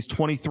having all these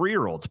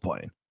 23-year-olds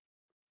playing.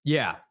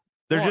 Yeah.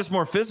 They're just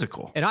more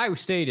physical. And Iowa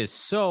State is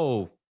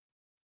so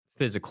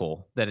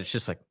physical that it's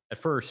just like, at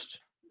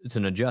first, it's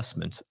an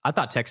adjustment. I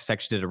thought Texas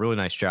actually did a really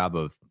nice job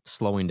of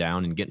slowing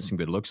down and getting some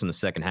good looks in the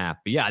second half.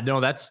 But yeah, no,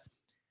 that's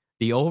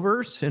the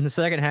overs in the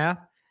second half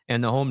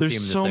and the home team in the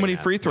second half. There's so many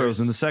free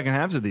throws in the second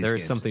halves of these games.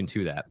 There's something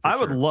to that. I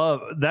would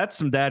love, that's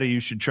some data you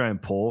should try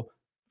and pull.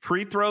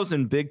 Free throws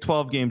in Big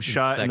 12 games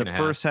shot in the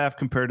first half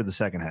compared to the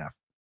second half.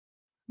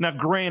 Now,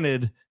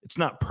 granted, it's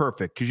not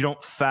perfect because you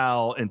don't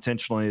foul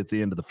intentionally at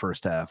the end of the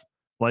first half.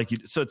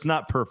 So it's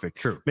not perfect.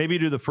 True. Maybe you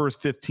do the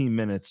first 15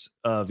 minutes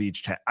of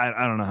each half.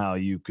 I don't know how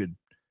you could.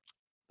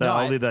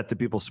 I'll leave that to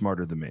people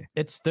smarter than me.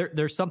 It's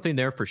there's something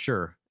there for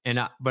sure. And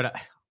I'm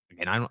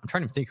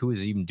trying to think who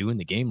was even doing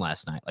the game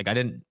last night. Like I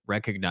didn't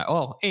recognize.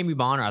 Oh, Amy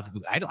Bonner.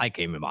 I like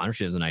Amy Bonner.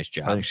 She does a nice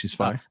job. I think she's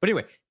fine. But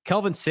anyway,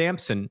 Kelvin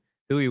Sampson,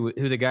 who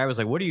the guy was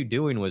like, "What are you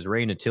doing?" was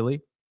Ray Natili,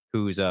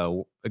 who's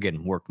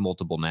again worked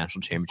multiple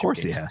national championship. Of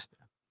course games. he has.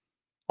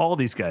 All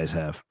these guys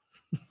have.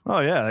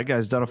 Oh yeah, that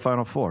guy's done a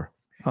Final Four.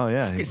 Oh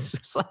yeah, he's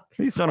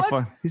done a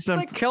fun. He's done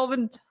like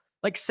Kelvin,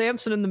 like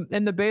Sampson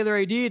and the Baylor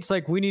AD. It's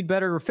like we need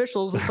better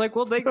officials. It's like,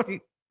 well, well,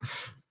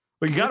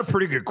 you got a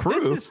pretty good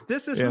crew.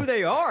 This is who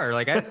they are.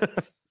 Like,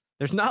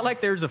 there's not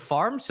like there's a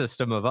farm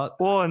system of us.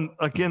 Well, and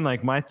again,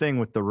 like my thing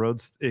with the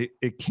roads,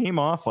 it came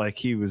off like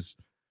he was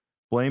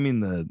blaming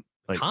the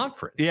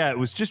conference. Yeah, it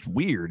was just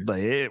weird.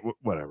 Like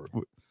whatever.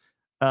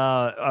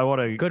 I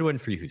want to good win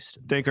for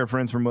Houston. Thank our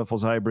friends from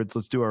Wiffles Hybrids.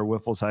 Let's do our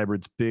Wiffles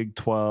Hybrids Big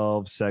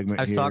 12 segment.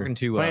 I was talking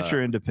to Plant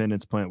Your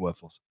Independence, Plant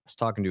Wiffles. I was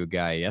talking to a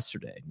guy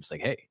yesterday. He's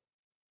like, "Hey,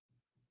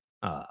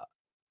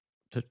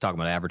 talking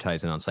about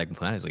advertising on Cycling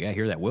Planet." He's like, "I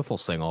hear that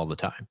Wiffles thing all the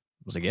time."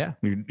 I was like, "Yeah,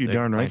 you're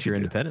darn right. Plant Your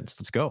Independence.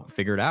 Let's go.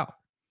 Figure it out."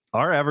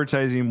 Our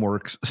advertising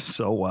works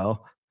so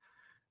well.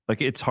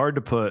 Like it's hard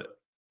to put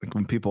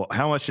when people.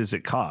 How much does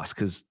it cost?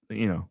 Because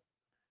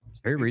it's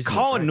very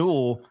reasonable. Colin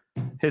Newell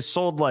has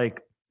sold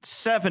like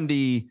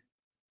 70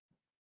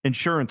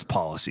 insurance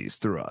policies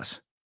through us.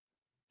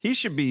 He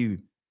should be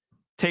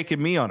taking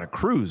me on a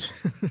cruise.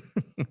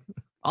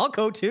 I'll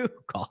go too,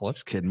 Colin.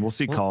 Just kidding. We'll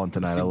see Colin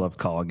tonight. I love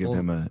Colin. Give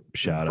him a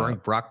shout out. Bring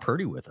Brock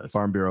Purdy with us.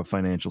 Farm Bureau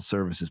Financial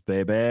Services,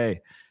 baby.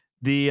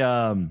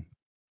 All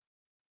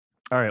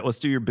right, let's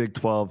do your Big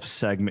 12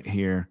 segment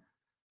here.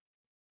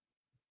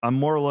 I'm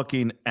more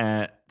looking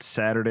at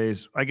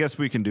Saturdays. I guess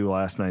we can do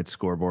last night's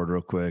scoreboard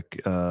real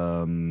quick.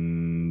 Hold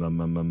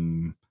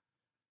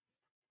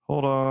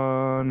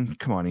on.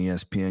 Come on,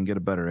 ESPN. Get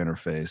a better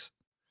interface.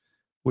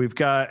 We've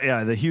got,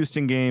 the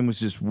Houston game was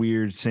just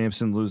weird.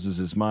 Sampson loses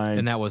his mind.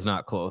 And that was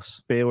not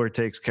close. Baylor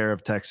takes care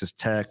of Texas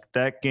Tech.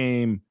 That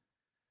game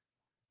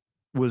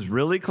was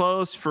really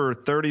close for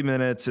 30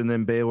 minutes, and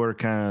then Baylor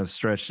kind of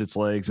stretched its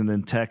legs, and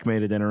then Tech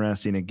made it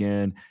interesting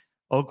again.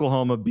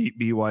 Oklahoma beat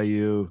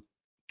BYU.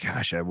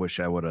 Gosh, I wish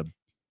I would have.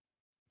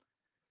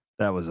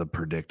 That was a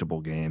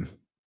predictable game.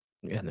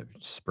 Yeah, and the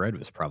spread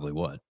was probably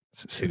what?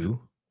 2?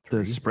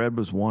 The spread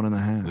was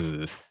 1.5.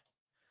 Oof.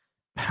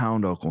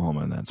 Pound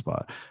Oklahoma in that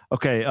spot.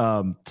 Okay,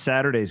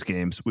 Saturday's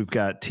games. We've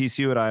got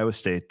TCU at Iowa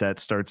State. That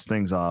starts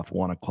things off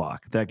 1:00.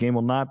 That game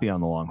will not be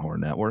on the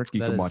Longhorn Network.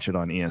 You can watch it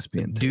on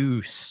ESPN.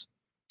 Deuce.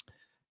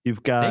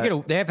 You've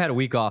got. They have had a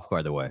week off,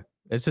 by the way.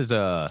 This is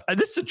a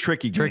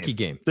tricky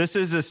game. This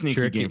is a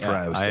sneaky game for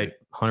Iowa State.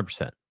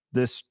 100%.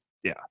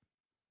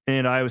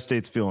 And Iowa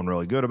State's feeling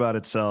really good about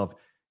itself.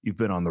 You've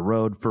been on the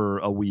road for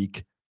a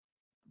week.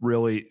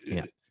 Really,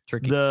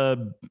 tricky.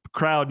 The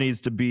crowd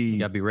needs to be. You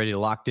got to be ready to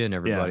locked in,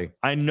 everybody. Yeah.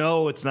 I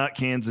know it's not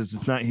Kansas.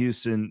 It's not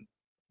Houston.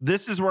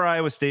 This is where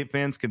Iowa State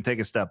fans can take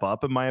a step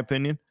up, in my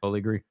opinion. Totally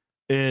agree.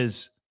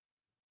 Is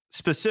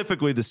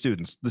specifically the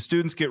students. The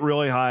students get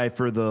really high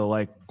for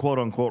the quote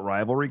unquote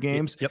rivalry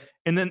games. Yep.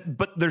 And then,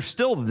 but they're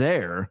still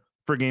there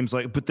for games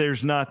but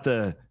there's not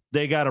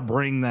they got to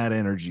bring that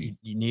energy.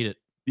 You need it.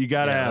 You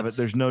got to have it.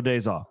 There's no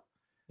days off.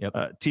 Yep.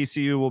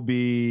 TCU will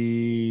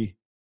be,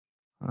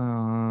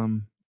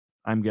 I'm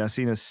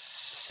guessing a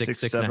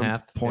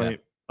 6.5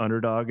 point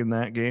underdog in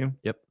that game.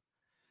 Yep.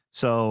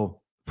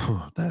 So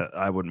that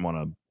I wouldn't want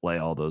to lay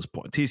all those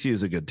points. TCU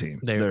is a good team.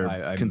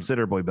 They're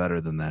considerably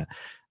better than that.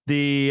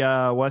 The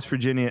West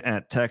Virginia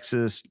at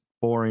Texas,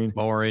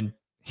 boring.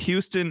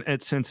 Houston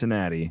at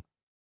Cincinnati.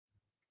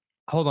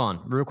 Hold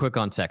on, real quick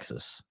on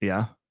Texas.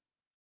 Yeah.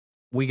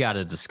 We got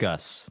to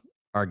discuss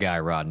our guy,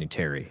 Rodney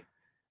Terry.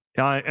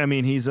 I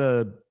mean, he's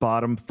a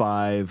bottom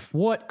 5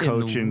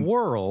 coach in the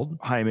world,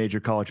 high major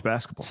college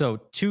basketball. So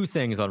 2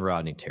 things on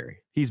Rodney Terry.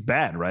 He's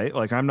bad, right?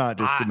 Like, I'm not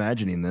just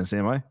imagining this,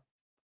 am I?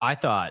 I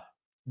thought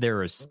there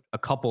was a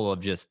couple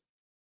of just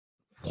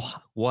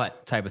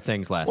what type of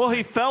things last night. Well,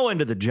 he fell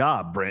into the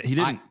job, Brent. He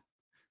didn't.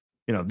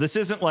 This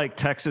isn't like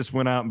Texas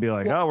went out and be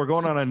like, we're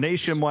going on a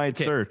nationwide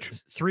search.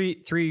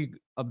 Three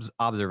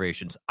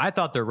observations. I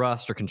thought their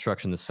roster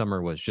construction this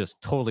summer was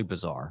just totally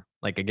bizarre.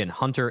 Like, again,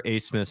 Hunter, A.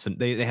 Smith, and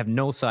they have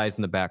no size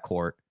in the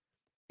backcourt,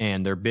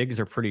 and their bigs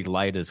are pretty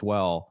light as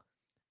well.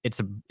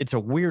 It's a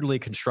weirdly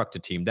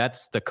constructed team.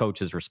 That's the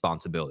coach's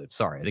responsibility.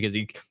 Sorry, because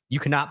you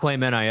cannot play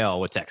NIL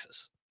with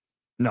Texas.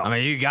 No, I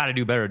mean, you got to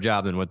do a better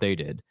job than what they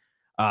did.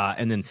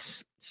 And then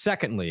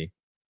secondly,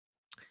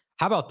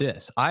 how about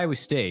this? Iowa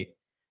State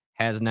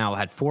has now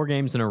had 4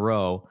 games in a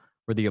row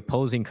where the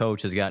opposing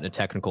coach has gotten a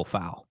technical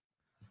foul.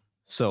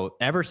 So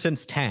ever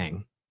since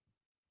Tang,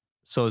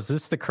 so is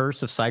this the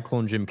curse of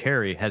Cyclone Jim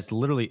Carrey, has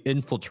literally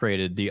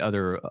infiltrated the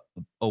other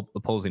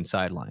opposing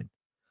sideline.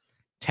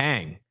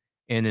 Tang,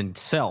 and then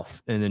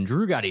Self, and then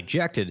Drew got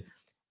ejected.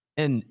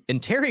 And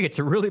Terry gets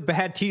a really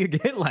bad tee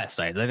again last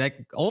night. That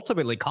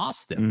ultimately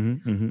cost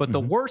him. But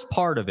the worst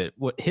part of it,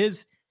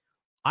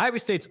 Iowa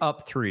State's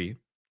up 3.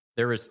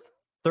 There is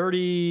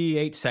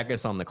 38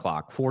 seconds on the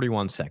clock,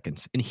 41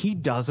 seconds, and he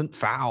doesn't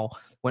foul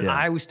when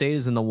Iowa State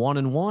is in the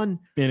 1-1.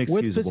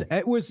 Inexcusable.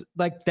 It was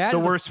like that. The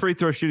worst free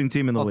throw shooting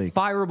team in the league.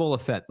 Fireable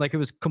offense. Like, it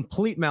was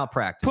complete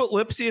malpractice. Put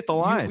Lipsy at the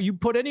line. You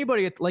put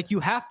anybody at, like,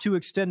 you have to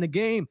extend the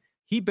game.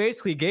 He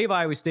basically gave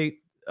Iowa State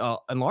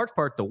in large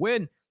part the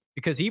win,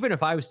 because even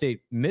if Iowa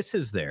State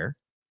misses there,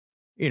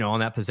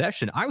 on that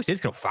possession, Iowa State's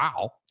going to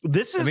foul.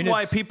 This is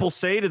why people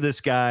say to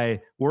this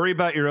guy, worry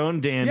about your own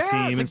damn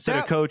team instead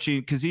of coaching,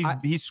 because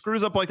he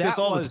screws up like this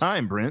all the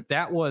time, Brent.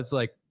 That was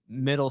like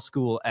middle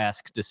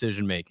school-esque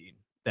decision-making.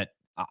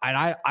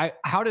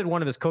 How did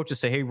one of his coaches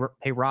say,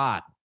 hey,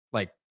 Rod,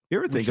 like, you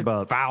ever think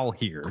about foul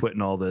here,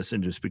 quitting all this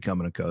and just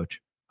becoming a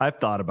coach? I've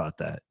thought about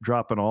that,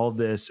 dropping all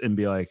this and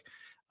be like,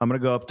 I'm going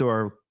to go up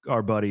to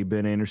our buddy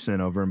Ben Anderson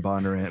over in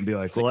Bondurant and be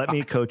like, well, let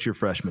me coach your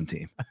freshman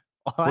team.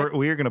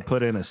 We're going to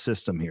put in a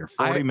system here.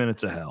 40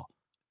 minutes of hell.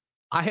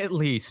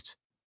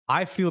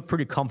 I feel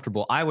pretty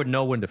comfortable. I would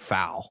know when to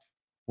foul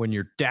when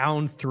you're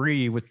down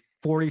 3 with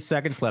 40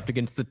 seconds left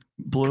against the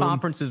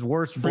conference's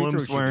worst free throw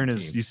shooting wearing team.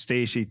 his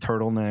Eustace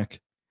turtleneck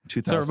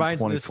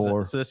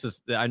 2024. So this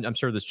is, I'm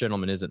sure this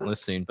gentleman isn't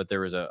listening, but there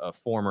was a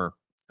former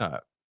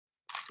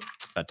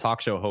a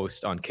talk show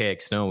host on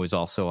KX Snow, who's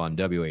also on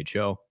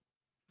WHO.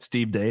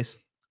 Steve Dace.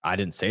 I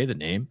didn't say the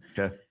name.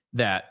 Okay.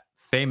 That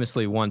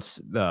famously once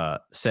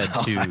said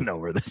to I know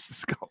where this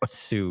is going,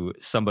 to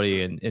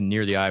somebody in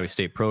near the Iowa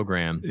State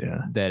program,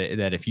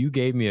 that if you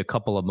gave me a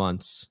couple of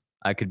months,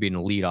 I could be an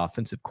elite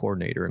offensive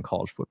coordinator in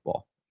college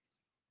football.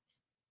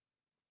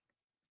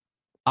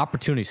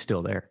 Opportunity's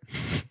still there.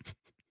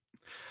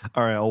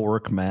 All right, I'll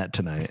work Matt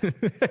tonight.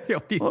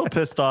 A little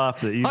pissed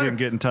off that you didn't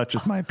get in touch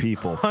with my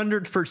people.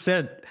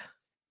 100%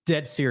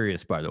 dead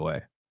serious, by the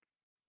way.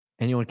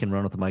 Anyone can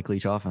run with the Mike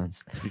Leach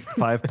offense.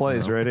 5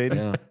 plays, right, Aiden?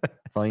 Yeah,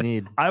 that's all you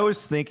need. I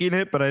was thinking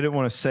it, but I didn't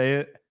want to say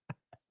it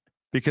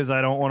because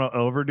I don't want to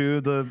overdo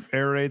the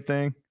air raid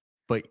thing.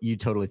 But you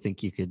totally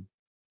think you could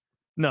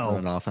run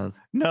an offense?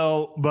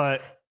 No,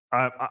 but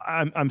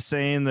I'm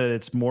saying that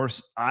it's more.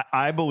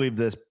 I believe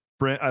this,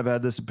 Brent. I've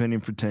had this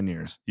opinion for 10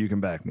 years. You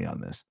can back me on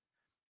this.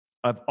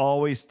 I've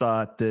always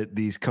thought that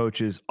these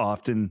coaches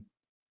often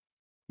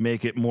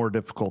make it more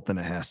difficult than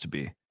it has to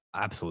be.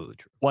 Absolutely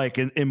true. Like,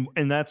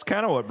 and that's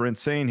kind of what Brent's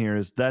saying here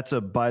is that's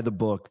a by the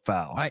book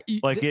foul.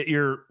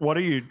 What are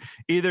you?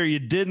 Either you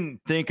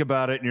didn't think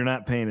about it and you're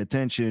not paying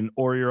attention,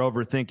 or you're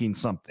overthinking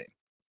something.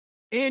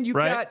 And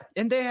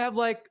they have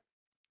like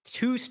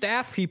 2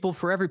 staff people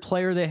for every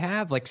player they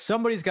have. Like,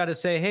 somebody's got to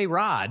say, hey,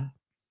 Rod,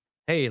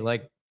 hey,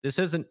 like, this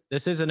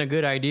isn't a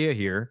good idea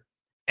here.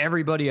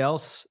 Everybody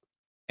else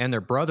and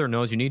their brother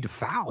knows you need to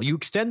foul. You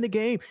extend the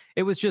game.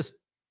 It was just,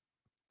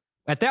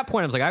 at that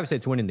point, I was like, I would say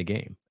it's winning the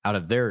game out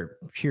of their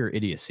pure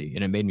idiocy,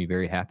 and it made me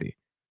very happy.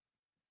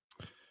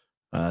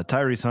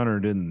 Tyrese Hunter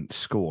didn't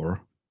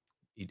score.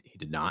 He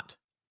did not.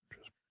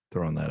 Just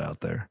throwing that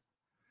out there.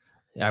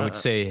 I would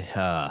say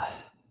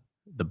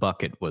the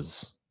bucket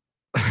was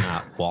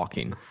not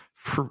walking.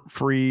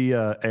 Free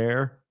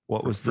air.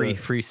 What was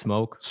free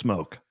smoke?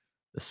 Smoke.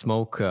 The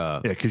smoke.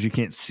 Because you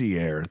can't see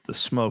air. The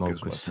smoke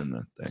is what's in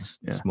the thing.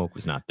 Yeah. Smoke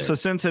was not there. So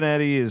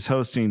Cincinnati is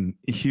hosting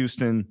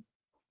Houston.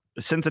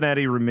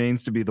 Cincinnati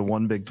remains to be the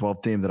one Big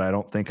 12 team that I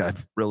don't think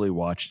I've really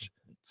watched.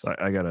 So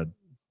I got to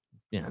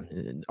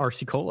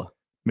RC Cola.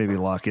 Maybe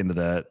lock into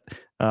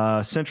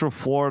that. Central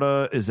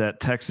Florida is at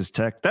Texas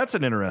Tech. That's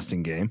an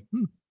interesting game.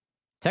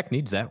 Tech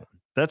needs that one.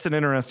 That's an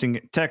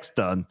interesting. Tech's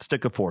done.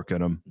 Stick a fork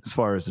in them as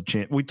far as a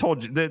chance. We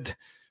told you that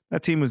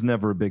team was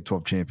never a Big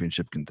 12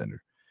 championship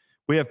contender.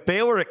 We have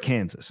Baylor at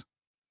Kansas.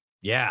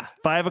 Yeah.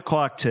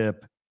 5:00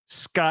 tip.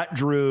 Scott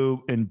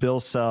Drew and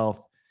Bill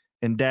Self.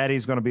 And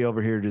Daddy's going to be over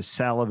here just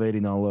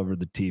salivating all over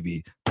the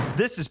TV.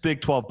 This is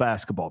Big 12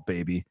 basketball,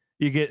 baby.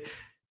 You get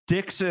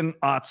Dixon,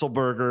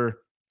 Otzelberger,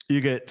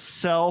 You get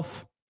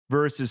Self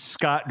versus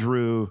Scott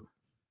Drew.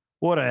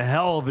 What a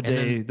hell of a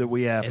day that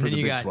we have for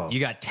the Big 12. You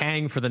got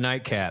Tang for the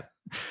nightcap.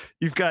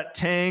 You've got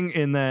Tang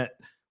in that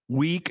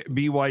weak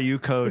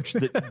BYU coach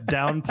that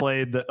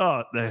downplayed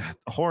the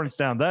horns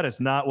down. That is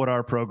not what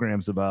our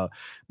program's about.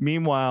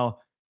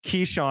 Meanwhile,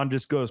 Keyshawn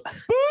just goes,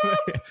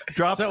 boop,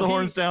 drops the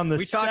horns down the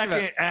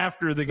second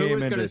after the game ended.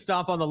 Who was going to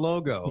stomp on the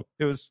logo?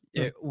 We thought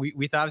it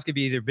was going to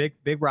be either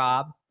Big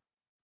Rob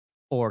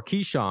or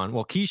Keyshawn.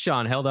 Well,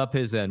 Keyshawn held up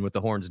his end with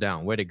the horns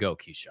down. Way to go,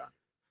 Keyshawn.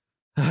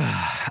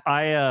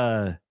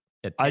 I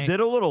did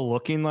a little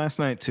looking last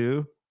night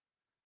too.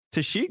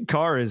 Tashid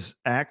Carr is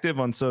active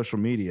on social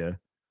media.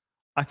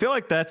 I feel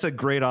like that's a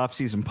great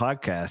offseason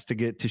podcast to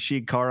get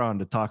Tashid Carr on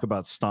to talk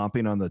about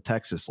stomping on the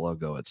Texas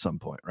logo at some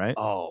point, right?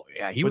 Oh,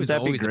 yeah. He was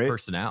always a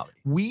personality.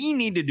 We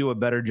need to do a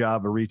better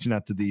job of reaching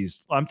out to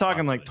these. I'm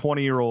talking like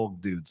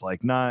 20-year-old dudes,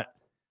 like not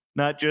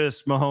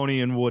just Mahoney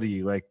and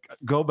Woody. Like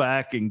go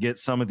back and get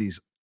some of these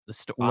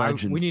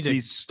legends,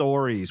 these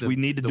stories. We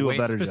need to do a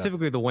better job.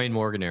 Specifically the Wayne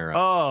Morgan era.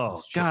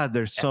 Oh, God,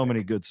 there's so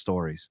many good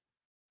stories.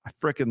 I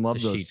freaking love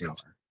those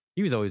teams.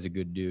 He was always a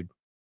good dude.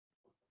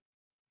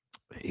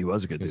 He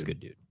was a good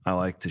dude. I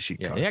like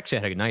Tashid Carr. He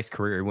actually had a nice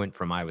career. He went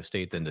from Iowa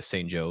State then to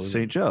St. Joe's.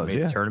 St. Joe's,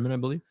 made the tournament, I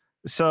believe.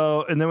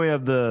 So, and then we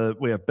have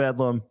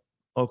Bedlam,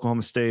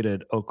 Oklahoma State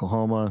at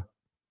Oklahoma.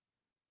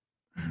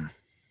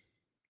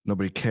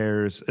 Nobody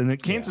cares. And then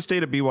Kansas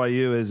State at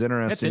BYU is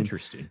interesting. That's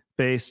interesting.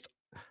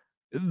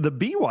 The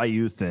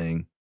BYU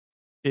thing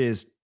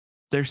is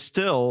they're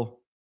still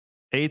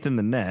 8th in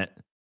the net.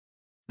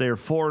 They're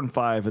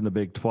 4-5 in the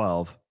Big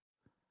 12.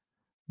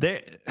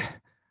 They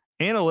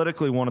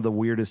analytically one of the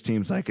weirdest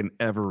teams I can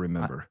ever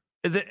remember.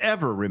 Yeah,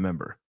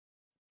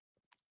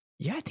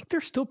 I think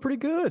they're still pretty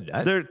good.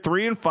 They're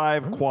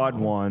 3-5 quad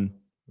 1,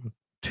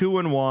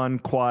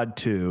 2-1 quad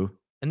 2.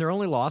 And their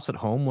only loss at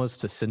home was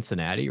to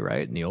Cincinnati,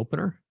 right? In the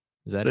opener.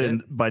 Is that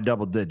it? By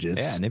double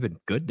digits. Yeah, and they've been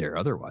good there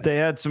otherwise. They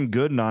had some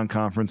good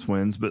non-conference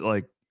wins, but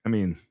no,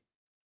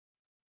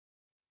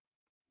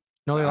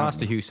 they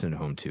lost to Houston at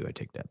home too. I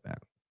take that back.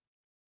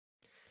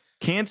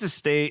 Kansas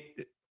State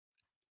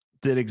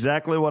did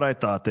exactly what I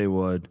thought they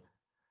would.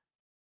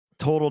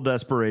 Total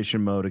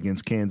desperation mode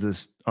against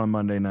Kansas on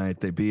Monday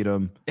night. They beat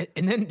them.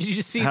 And then did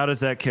you see how does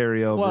that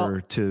carry over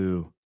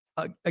to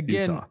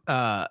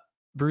Utah?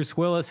 Bruce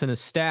Willis and his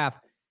staff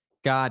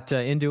got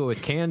into it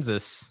with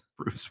Kansas.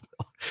 Bruce Willis.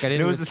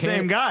 It was the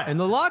same guy in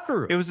the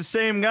locker room. It was the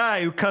same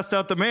guy who cussed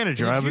out the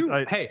manager. I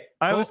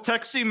was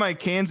texting my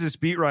Kansas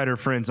beat writer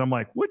friends. I'm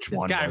like, which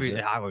one?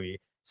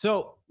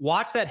 So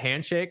watch that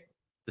handshake.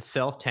 The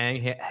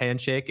Self-Tang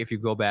handshake, if you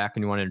go back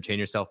and you want to entertain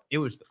yourself, it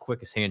was the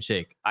quickest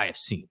handshake I have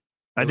seen.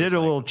 I did a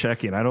little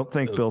checking. I don't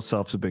think Bill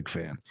Self's a big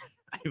fan.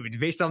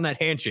 Based on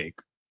that handshake.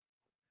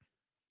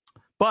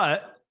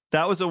 But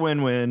that was a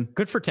win-win.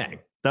 Good for Tang.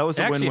 That was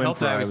a win-win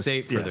for Iowa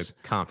State for the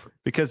conference.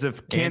 Because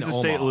if Kansas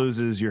State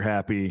loses, you're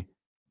happy.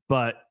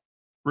 But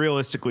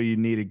realistically, you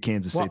needed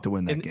Kansas State to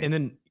win that game. And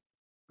then,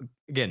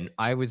 again,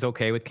 I was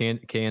okay with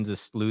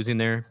Kansas losing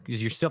there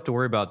because you still have to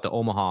worry about the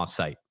Omaha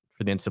site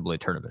for the NCAA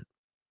tournament.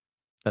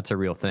 That's a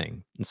real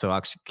thing. And so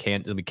actually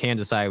it'll be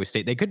Kansas, Iowa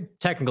State. They could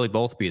technically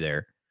both be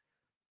there,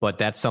 but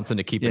that's something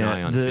to keep an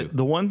eye on too.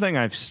 The one thing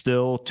I've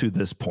still to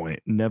this point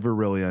never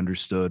really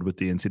understood with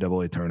the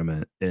NCAA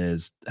tournament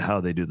is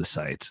how they do the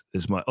sites.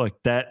 Like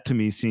that to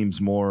me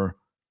seems more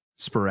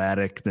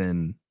sporadic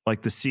than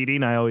like the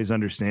seeding. I always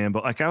understand,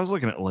 but like I was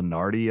looking at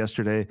Lenardi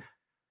yesterday.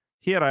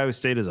 He had Iowa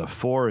State as a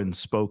 4 in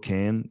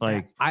Spokane.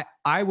 Like I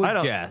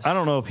would guess. I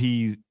don't know if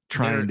he's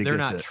trying to. They're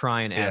not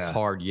trying as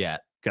hard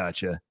yet.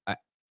 Gotcha.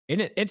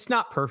 And it's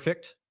not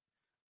perfect,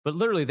 but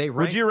literally they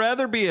rank. Would you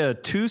rather be a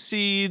 2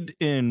 seed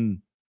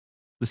in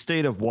the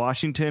state of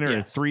Washington or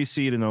a 3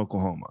 seed in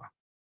Oklahoma?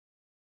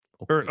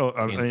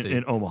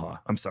 In Omaha.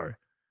 I'm sorry.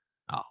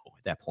 Oh,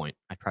 at that point,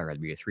 I'd probably rather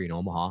be a 3 in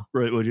Omaha.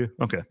 Right? Would you?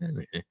 Okay.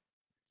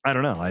 I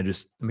don't know.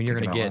 You're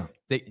going to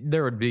get.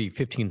 There would be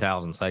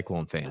 15,000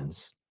 Cyclone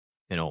fans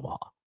in Omaha,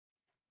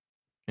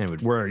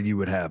 and where you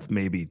would have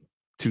maybe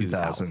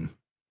 2,000.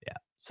 Yeah.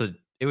 So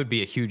it would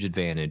be a huge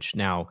advantage.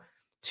 Now,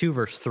 2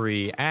 versus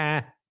 3.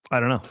 I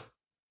don't know.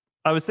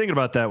 I was thinking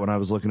about that when I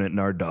was looking at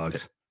Nard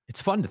Dogs. It's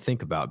fun to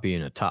think about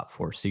being a top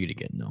 4 seed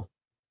again, though.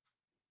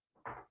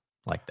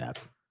 Like that.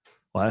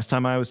 Last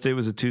time Iowa State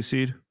was a 2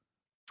 seed?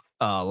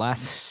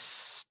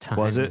 Last time.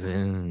 Was it?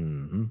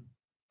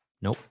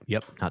 Nope.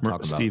 Yep. Not talking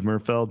about. Steve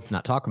Murfeld?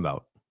 Not talking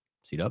about.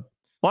 Seed up.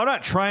 Well, I'm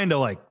not trying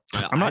to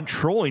I'm not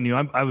trolling you.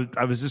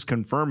 I was just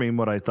confirming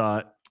what I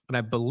thought. And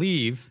I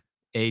believe,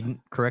 Aiden,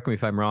 correct me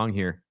if I'm wrong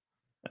here.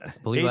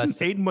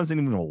 Aiden wasn't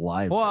even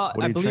alive. Well,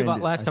 I believe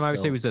last time Iowa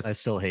State was I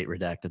still hate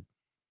redacted.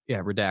 Yeah,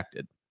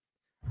 redacted.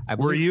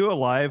 Were you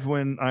alive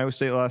when Iowa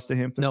State lost to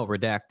Hampton? No,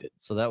 redacted.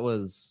 So that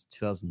was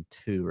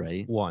 2002,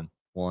 right? One.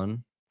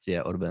 So yeah,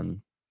 it would have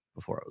been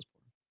before I was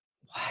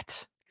born.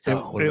 What?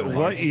 So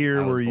what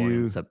year were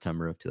you? In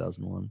September of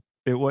 2001.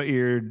 At what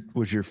year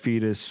was your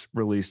fetus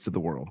released to the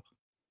world?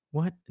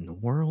 What in the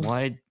world?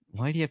 Why do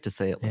you have to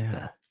say it like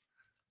that?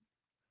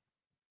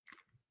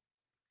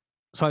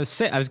 So I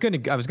was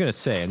gonna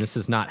say, and this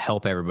does not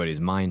help everybody's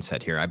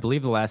mindset here. I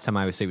believe the last time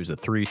Iowa State was a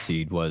 3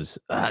 seed was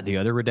the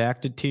other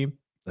redacted team.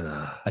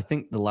 I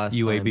think the last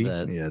UAB?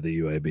 time that the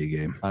UAB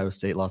game, Iowa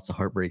State lost a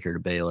heartbreaker to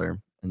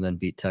Baylor and then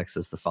beat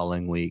Texas the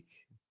following week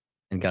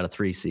and got a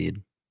 3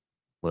 seed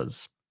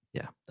was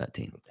that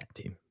team.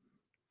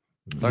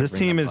 This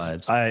team is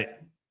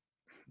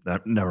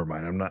never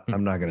mind.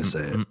 I'm not going to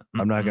say it.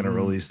 I'm not going to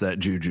release that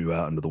juju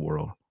out into the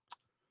world.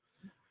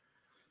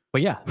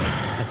 But yeah,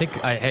 I think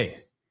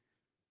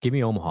give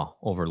me Omaha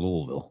over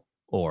Louisville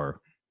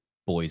or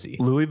Boise.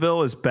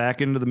 Louisville is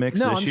back into the mix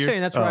this year? No, I'm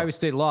saying that's where Iowa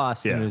State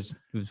lost. Yeah. And it was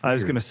I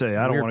was going to say,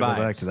 I don't want to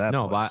go back to that.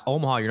 No, place. but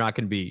Omaha, you're not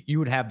going to be, you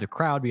would have the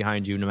crowd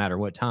behind you no matter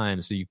what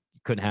time. So you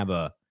couldn't have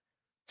a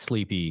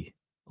sleepy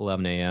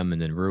 11 a.m.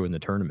 and then ruin the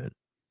tournament.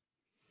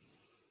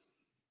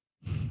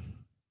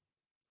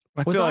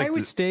 I was feel Iowa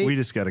like State? We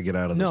just got to get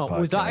out of this podcast.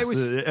 Was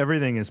Iowa,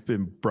 everything has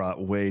been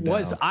brought way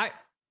down.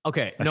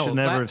 Okay, I should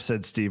never have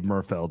said Steve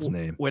Murfeld's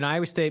name. When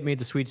Iowa State made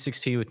the Sweet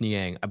 16 with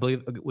Niang, I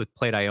believe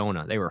played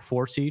Iona, they were a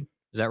 4 seed.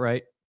 Is that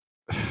right?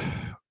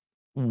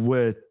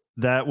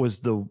 That was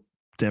the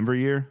Denver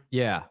year?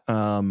 Yeah.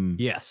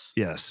 Yes.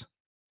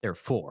 They were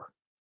 4.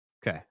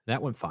 Okay,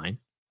 that went fine.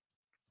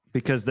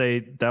 Because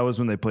that was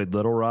when they played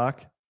Little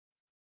Rock?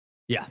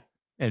 Yeah.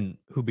 And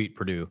who beat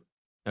Purdue?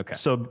 Okay.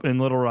 So,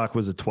 and Little Rock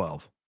was a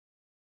 12.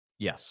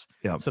 Yes.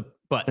 Yeah.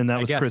 And that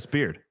was Chris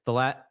Beard.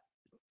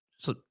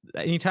 So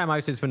anytime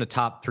Iowa State's been a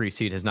top 3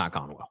 seed has not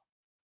gone well.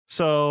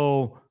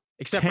 So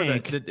except for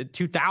the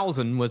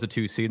 2000 was a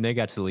 2 seed and they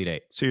got to the Elite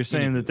 8. So you're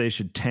saying that they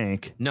should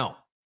tank? No.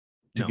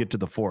 To get to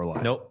the 4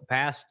 line. Nope.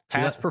 Past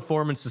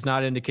performance does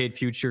not indicate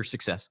future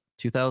success.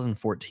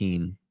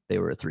 2014, they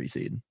were a 3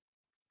 seed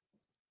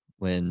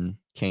when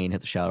Kane hit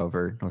the shot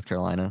over North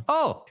Carolina.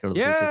 Oh, yeah.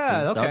 Okay.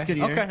 That was a good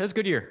year. Okay, that's a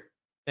good year.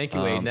 Thank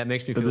you, Aiden. That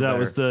makes me feel better. That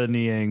was the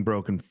Niang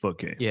broken foot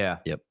game. Yeah.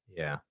 Yep.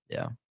 Yeah.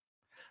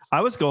 I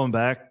was going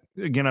back.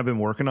 Again, I've been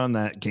working on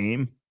that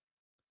game.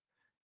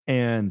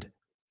 And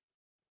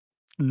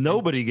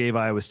nobody gave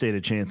Iowa State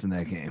a chance in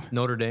that game.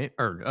 Notre Dame,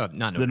 or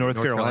not the North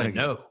Carolina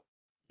game.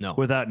 No.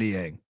 Without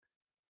Niang.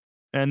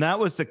 And that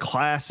was the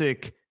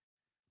classic.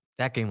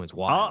 That game was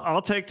wild.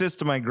 I'll take this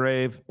to my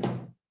grave.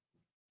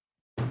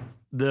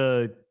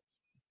 The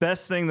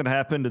best thing that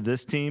happened to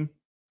this team,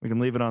 we can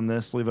leave it on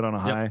a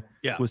high,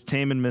 was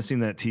Taman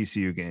missing that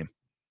TCU game.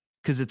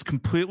 Because it's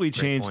completely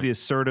changed the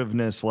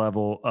assertiveness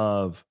level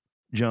of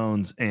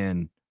Jones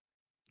and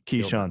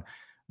Keyshawn.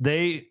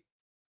 They,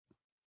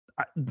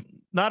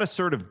 not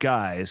assertive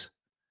guys,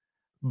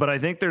 but I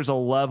think there's a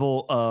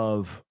level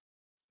of,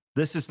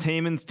 this is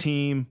Taman's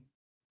team.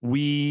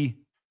 We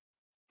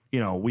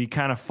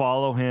kind of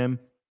follow him.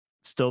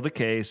 Still the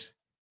case.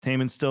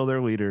 Taman's still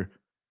their leader.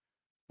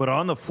 But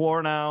on the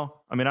floor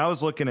now, I mean, I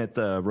was looking at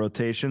the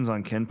rotations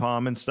on Ken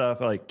Palm and stuff.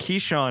 Like,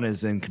 Keyshawn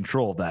is in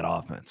control of that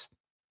offense.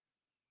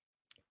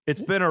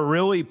 It's been a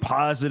really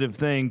positive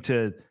thing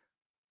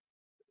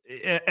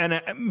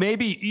and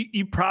maybe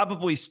you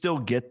probably still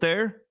get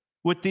there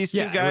with these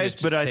two guys,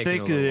 but I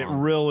think that it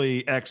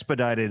really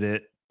expedited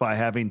it by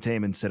having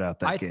Taman sit out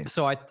that game.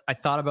 So I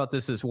thought about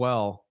this as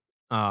well,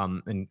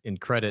 and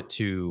credit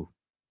to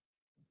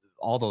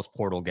all those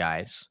portal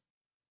guys.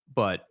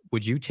 But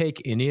would you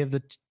take any of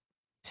the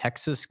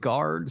Texas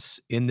guards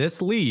in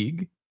this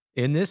league?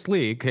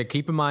 Okay,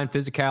 keep in mind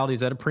physicality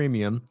is at a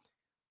premium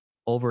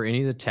over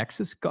any of the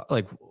Texas guards.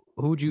 Like,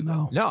 who would you?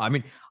 No, I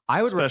mean,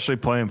 I would, especially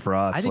playing for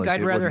us. I think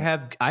I'd rather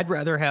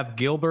have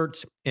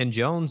Gilbert and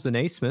Jones than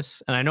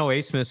Asmus. And I know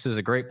Asmus is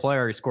a great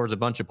player. He scores a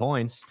bunch of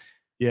points.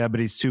 Yeah, but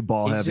he's too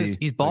ball heavy.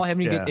 He's ball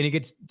heavy, and he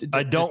gets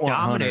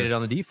dominated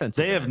on the defense.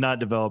 They have not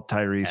developed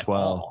Tyrese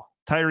well.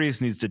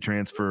 Tyrese needs to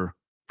transfer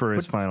for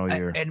his final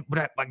year.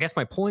 But I guess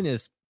my point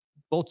is,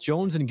 both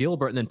Jones and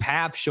Gilbert, and then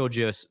Pav showed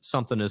you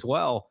something as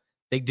well.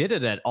 They did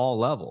it at all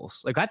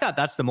levels. Like, I thought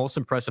that's the most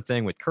impressive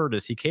thing with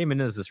Curtis. He came in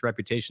as this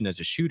reputation as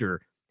a shooter.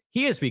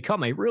 He has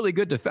become a really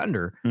good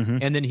defender. Mm-hmm.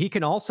 And then he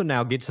can also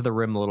now get to the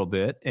rim a little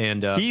bit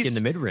and in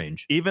the mid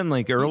range. Even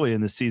like early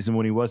in the season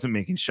when he wasn't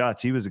making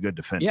shots, he was a good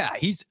defender. Yeah,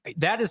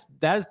 that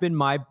has been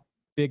my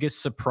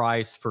biggest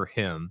surprise for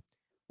him,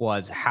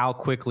 was how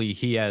quickly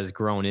he has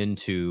grown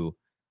into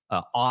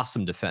an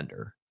awesome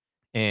defender.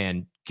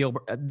 And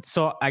Gilbert,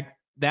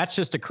 that's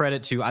just a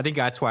credit to, I think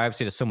that's why I've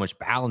seen so much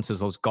balance, is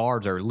those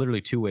guards are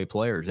literally two-way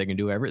players. They can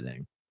do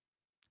everything.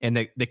 And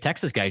the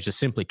Texas guys just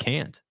simply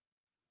can't.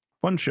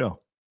 Fun show.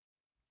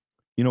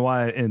 You know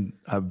why? And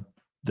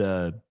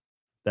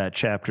that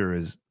chapter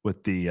is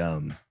with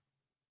the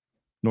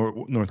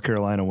North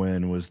Carolina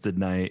win was the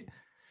night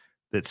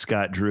that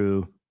Scott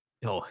Drew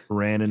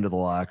ran into the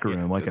locker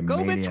room like a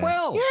maniac. Go Big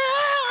 12.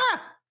 Yeah!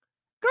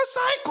 Go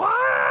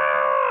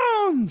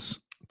Cyclones!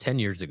 10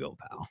 years ago,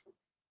 pal.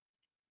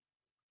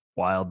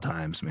 Wild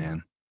times,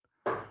 man.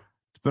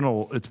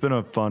 It's been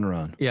a fun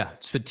run. Yeah,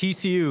 but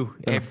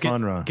TCU,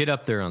 fun run. Get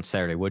up there on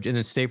Saturday, would you? And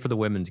then stay for the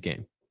women's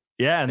game.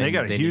 Yeah, and they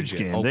got a huge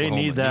game. Oklahoma, they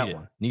need that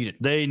one. Need it.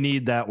 They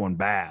need that one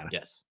bad.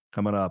 Yes.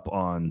 Coming up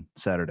on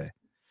Saturday.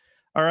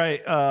 All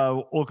right.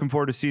 Looking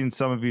forward to seeing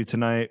some of you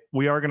tonight.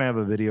 We are going to have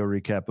a video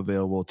recap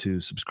available to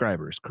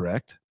subscribers,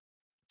 correct?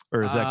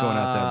 Or is that going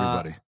out to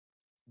everybody?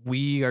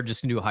 We are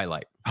just going to do a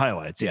highlight.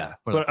 Highlights, yeah.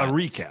 But a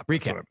recap.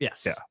 Recap,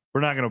 yes. Yeah.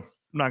 We're not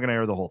gonna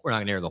air the whole thing. We're not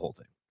going to air the whole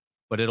thing.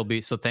 But it'll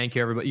be, so thank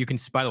you, everybody. You can,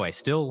 by the way,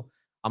 still,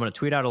 I'm going to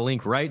tweet out a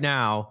link right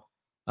now.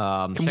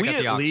 Can we out the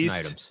at auction least,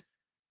 items.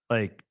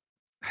 like,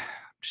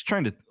 just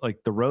trying to,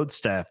 like, the road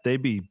staff,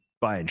 they'd be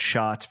buying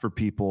shots for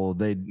people.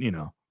 They'd,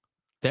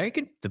 They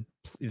can,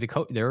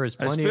 there is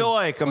plenty, I feel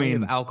like,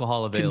 of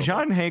alcohol available. Can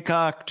John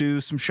Haycock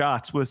do some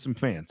shots with some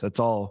fans? That's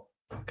all.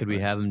 Could we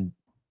have him?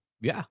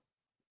 Yeah.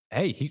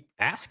 Hey,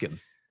 ask him.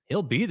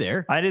 He'll be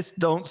there. I just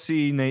don't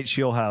see Nate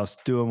Shieldhouse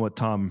doing what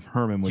Tom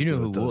Herman would do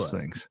with those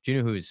things. Do you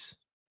know who's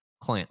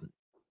Clanton?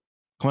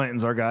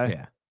 Clanton's our guy?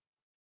 Yeah.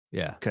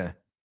 Yeah. Okay.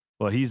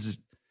 Well,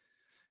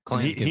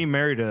 he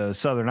married a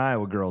Southern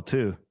Iowa girl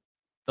too.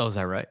 Oh, is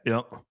that right?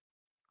 Yep.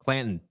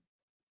 Clanton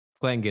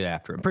get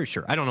after him. I'm pretty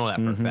sure. I don't know that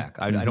for a fact.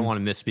 I don't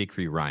want to misspeak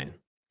for you, Ryan,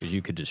 because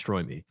you could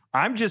destroy me.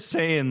 I'm just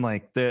saying,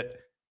 like, that.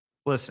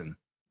 Listen,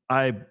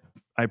 I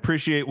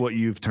appreciate what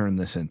you've turned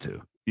this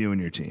into, you and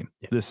your team.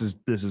 Yeah. This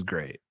is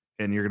great,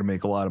 and you're going to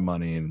make a lot of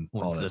money and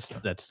all that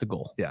stuff. That's the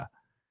goal. Yeah.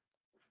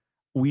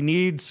 We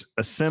need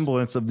a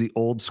semblance of the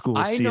old school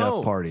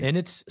CF party, and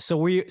it's so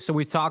we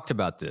talked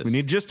about this. We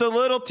need just a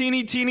little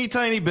teeny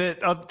tiny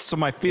bit so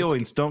my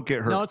feelings don't get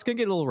hurt. No, it's going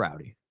to get a little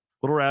rowdy.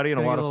 A little rowdy and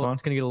a lot of fun.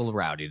 It's going to get a little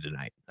rowdy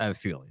tonight. I have a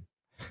feeling.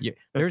 Yeah,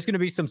 there's going to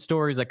be some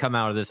stories that come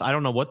out of this. I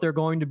don't know what they're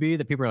going to be.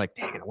 That people are like,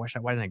 "Dang it! Why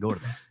didn't I go to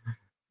that?"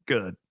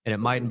 Good. And it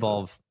might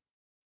involve,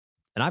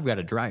 and I've got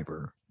a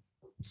driver.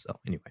 So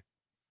anyway,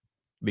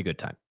 it'll be a good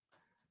time.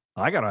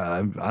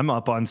 I'm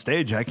up on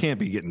stage. I can't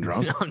be getting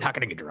drunk. No, I'm not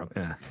going to get drunk.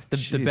 Yeah.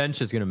 The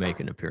bench is going to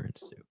make an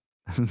appearance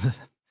too.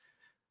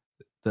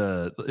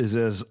 Is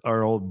this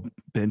our old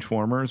bench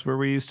warmers where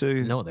we used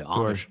to? No, the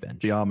Amish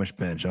bench. The Amish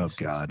bench. Oh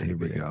God, here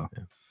we go.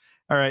 Yeah.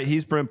 All right,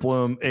 he's Brent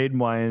Blum,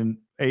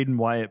 Aiden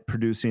Wyatt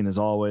producing as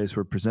always.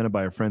 We're presented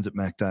by our friends at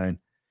MacDine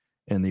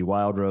and the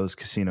Wild Rose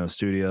Casino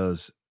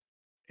Studios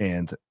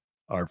and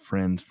our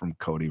friends from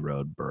Cody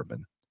Road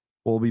Bourbon.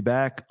 We'll be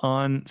back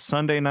on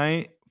Sunday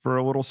night for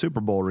a little Super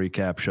Bowl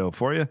recap show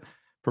for you.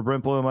 For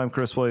Brent Blum, I'm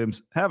Chris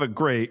Williams. Have a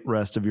great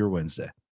rest of your Wednesday.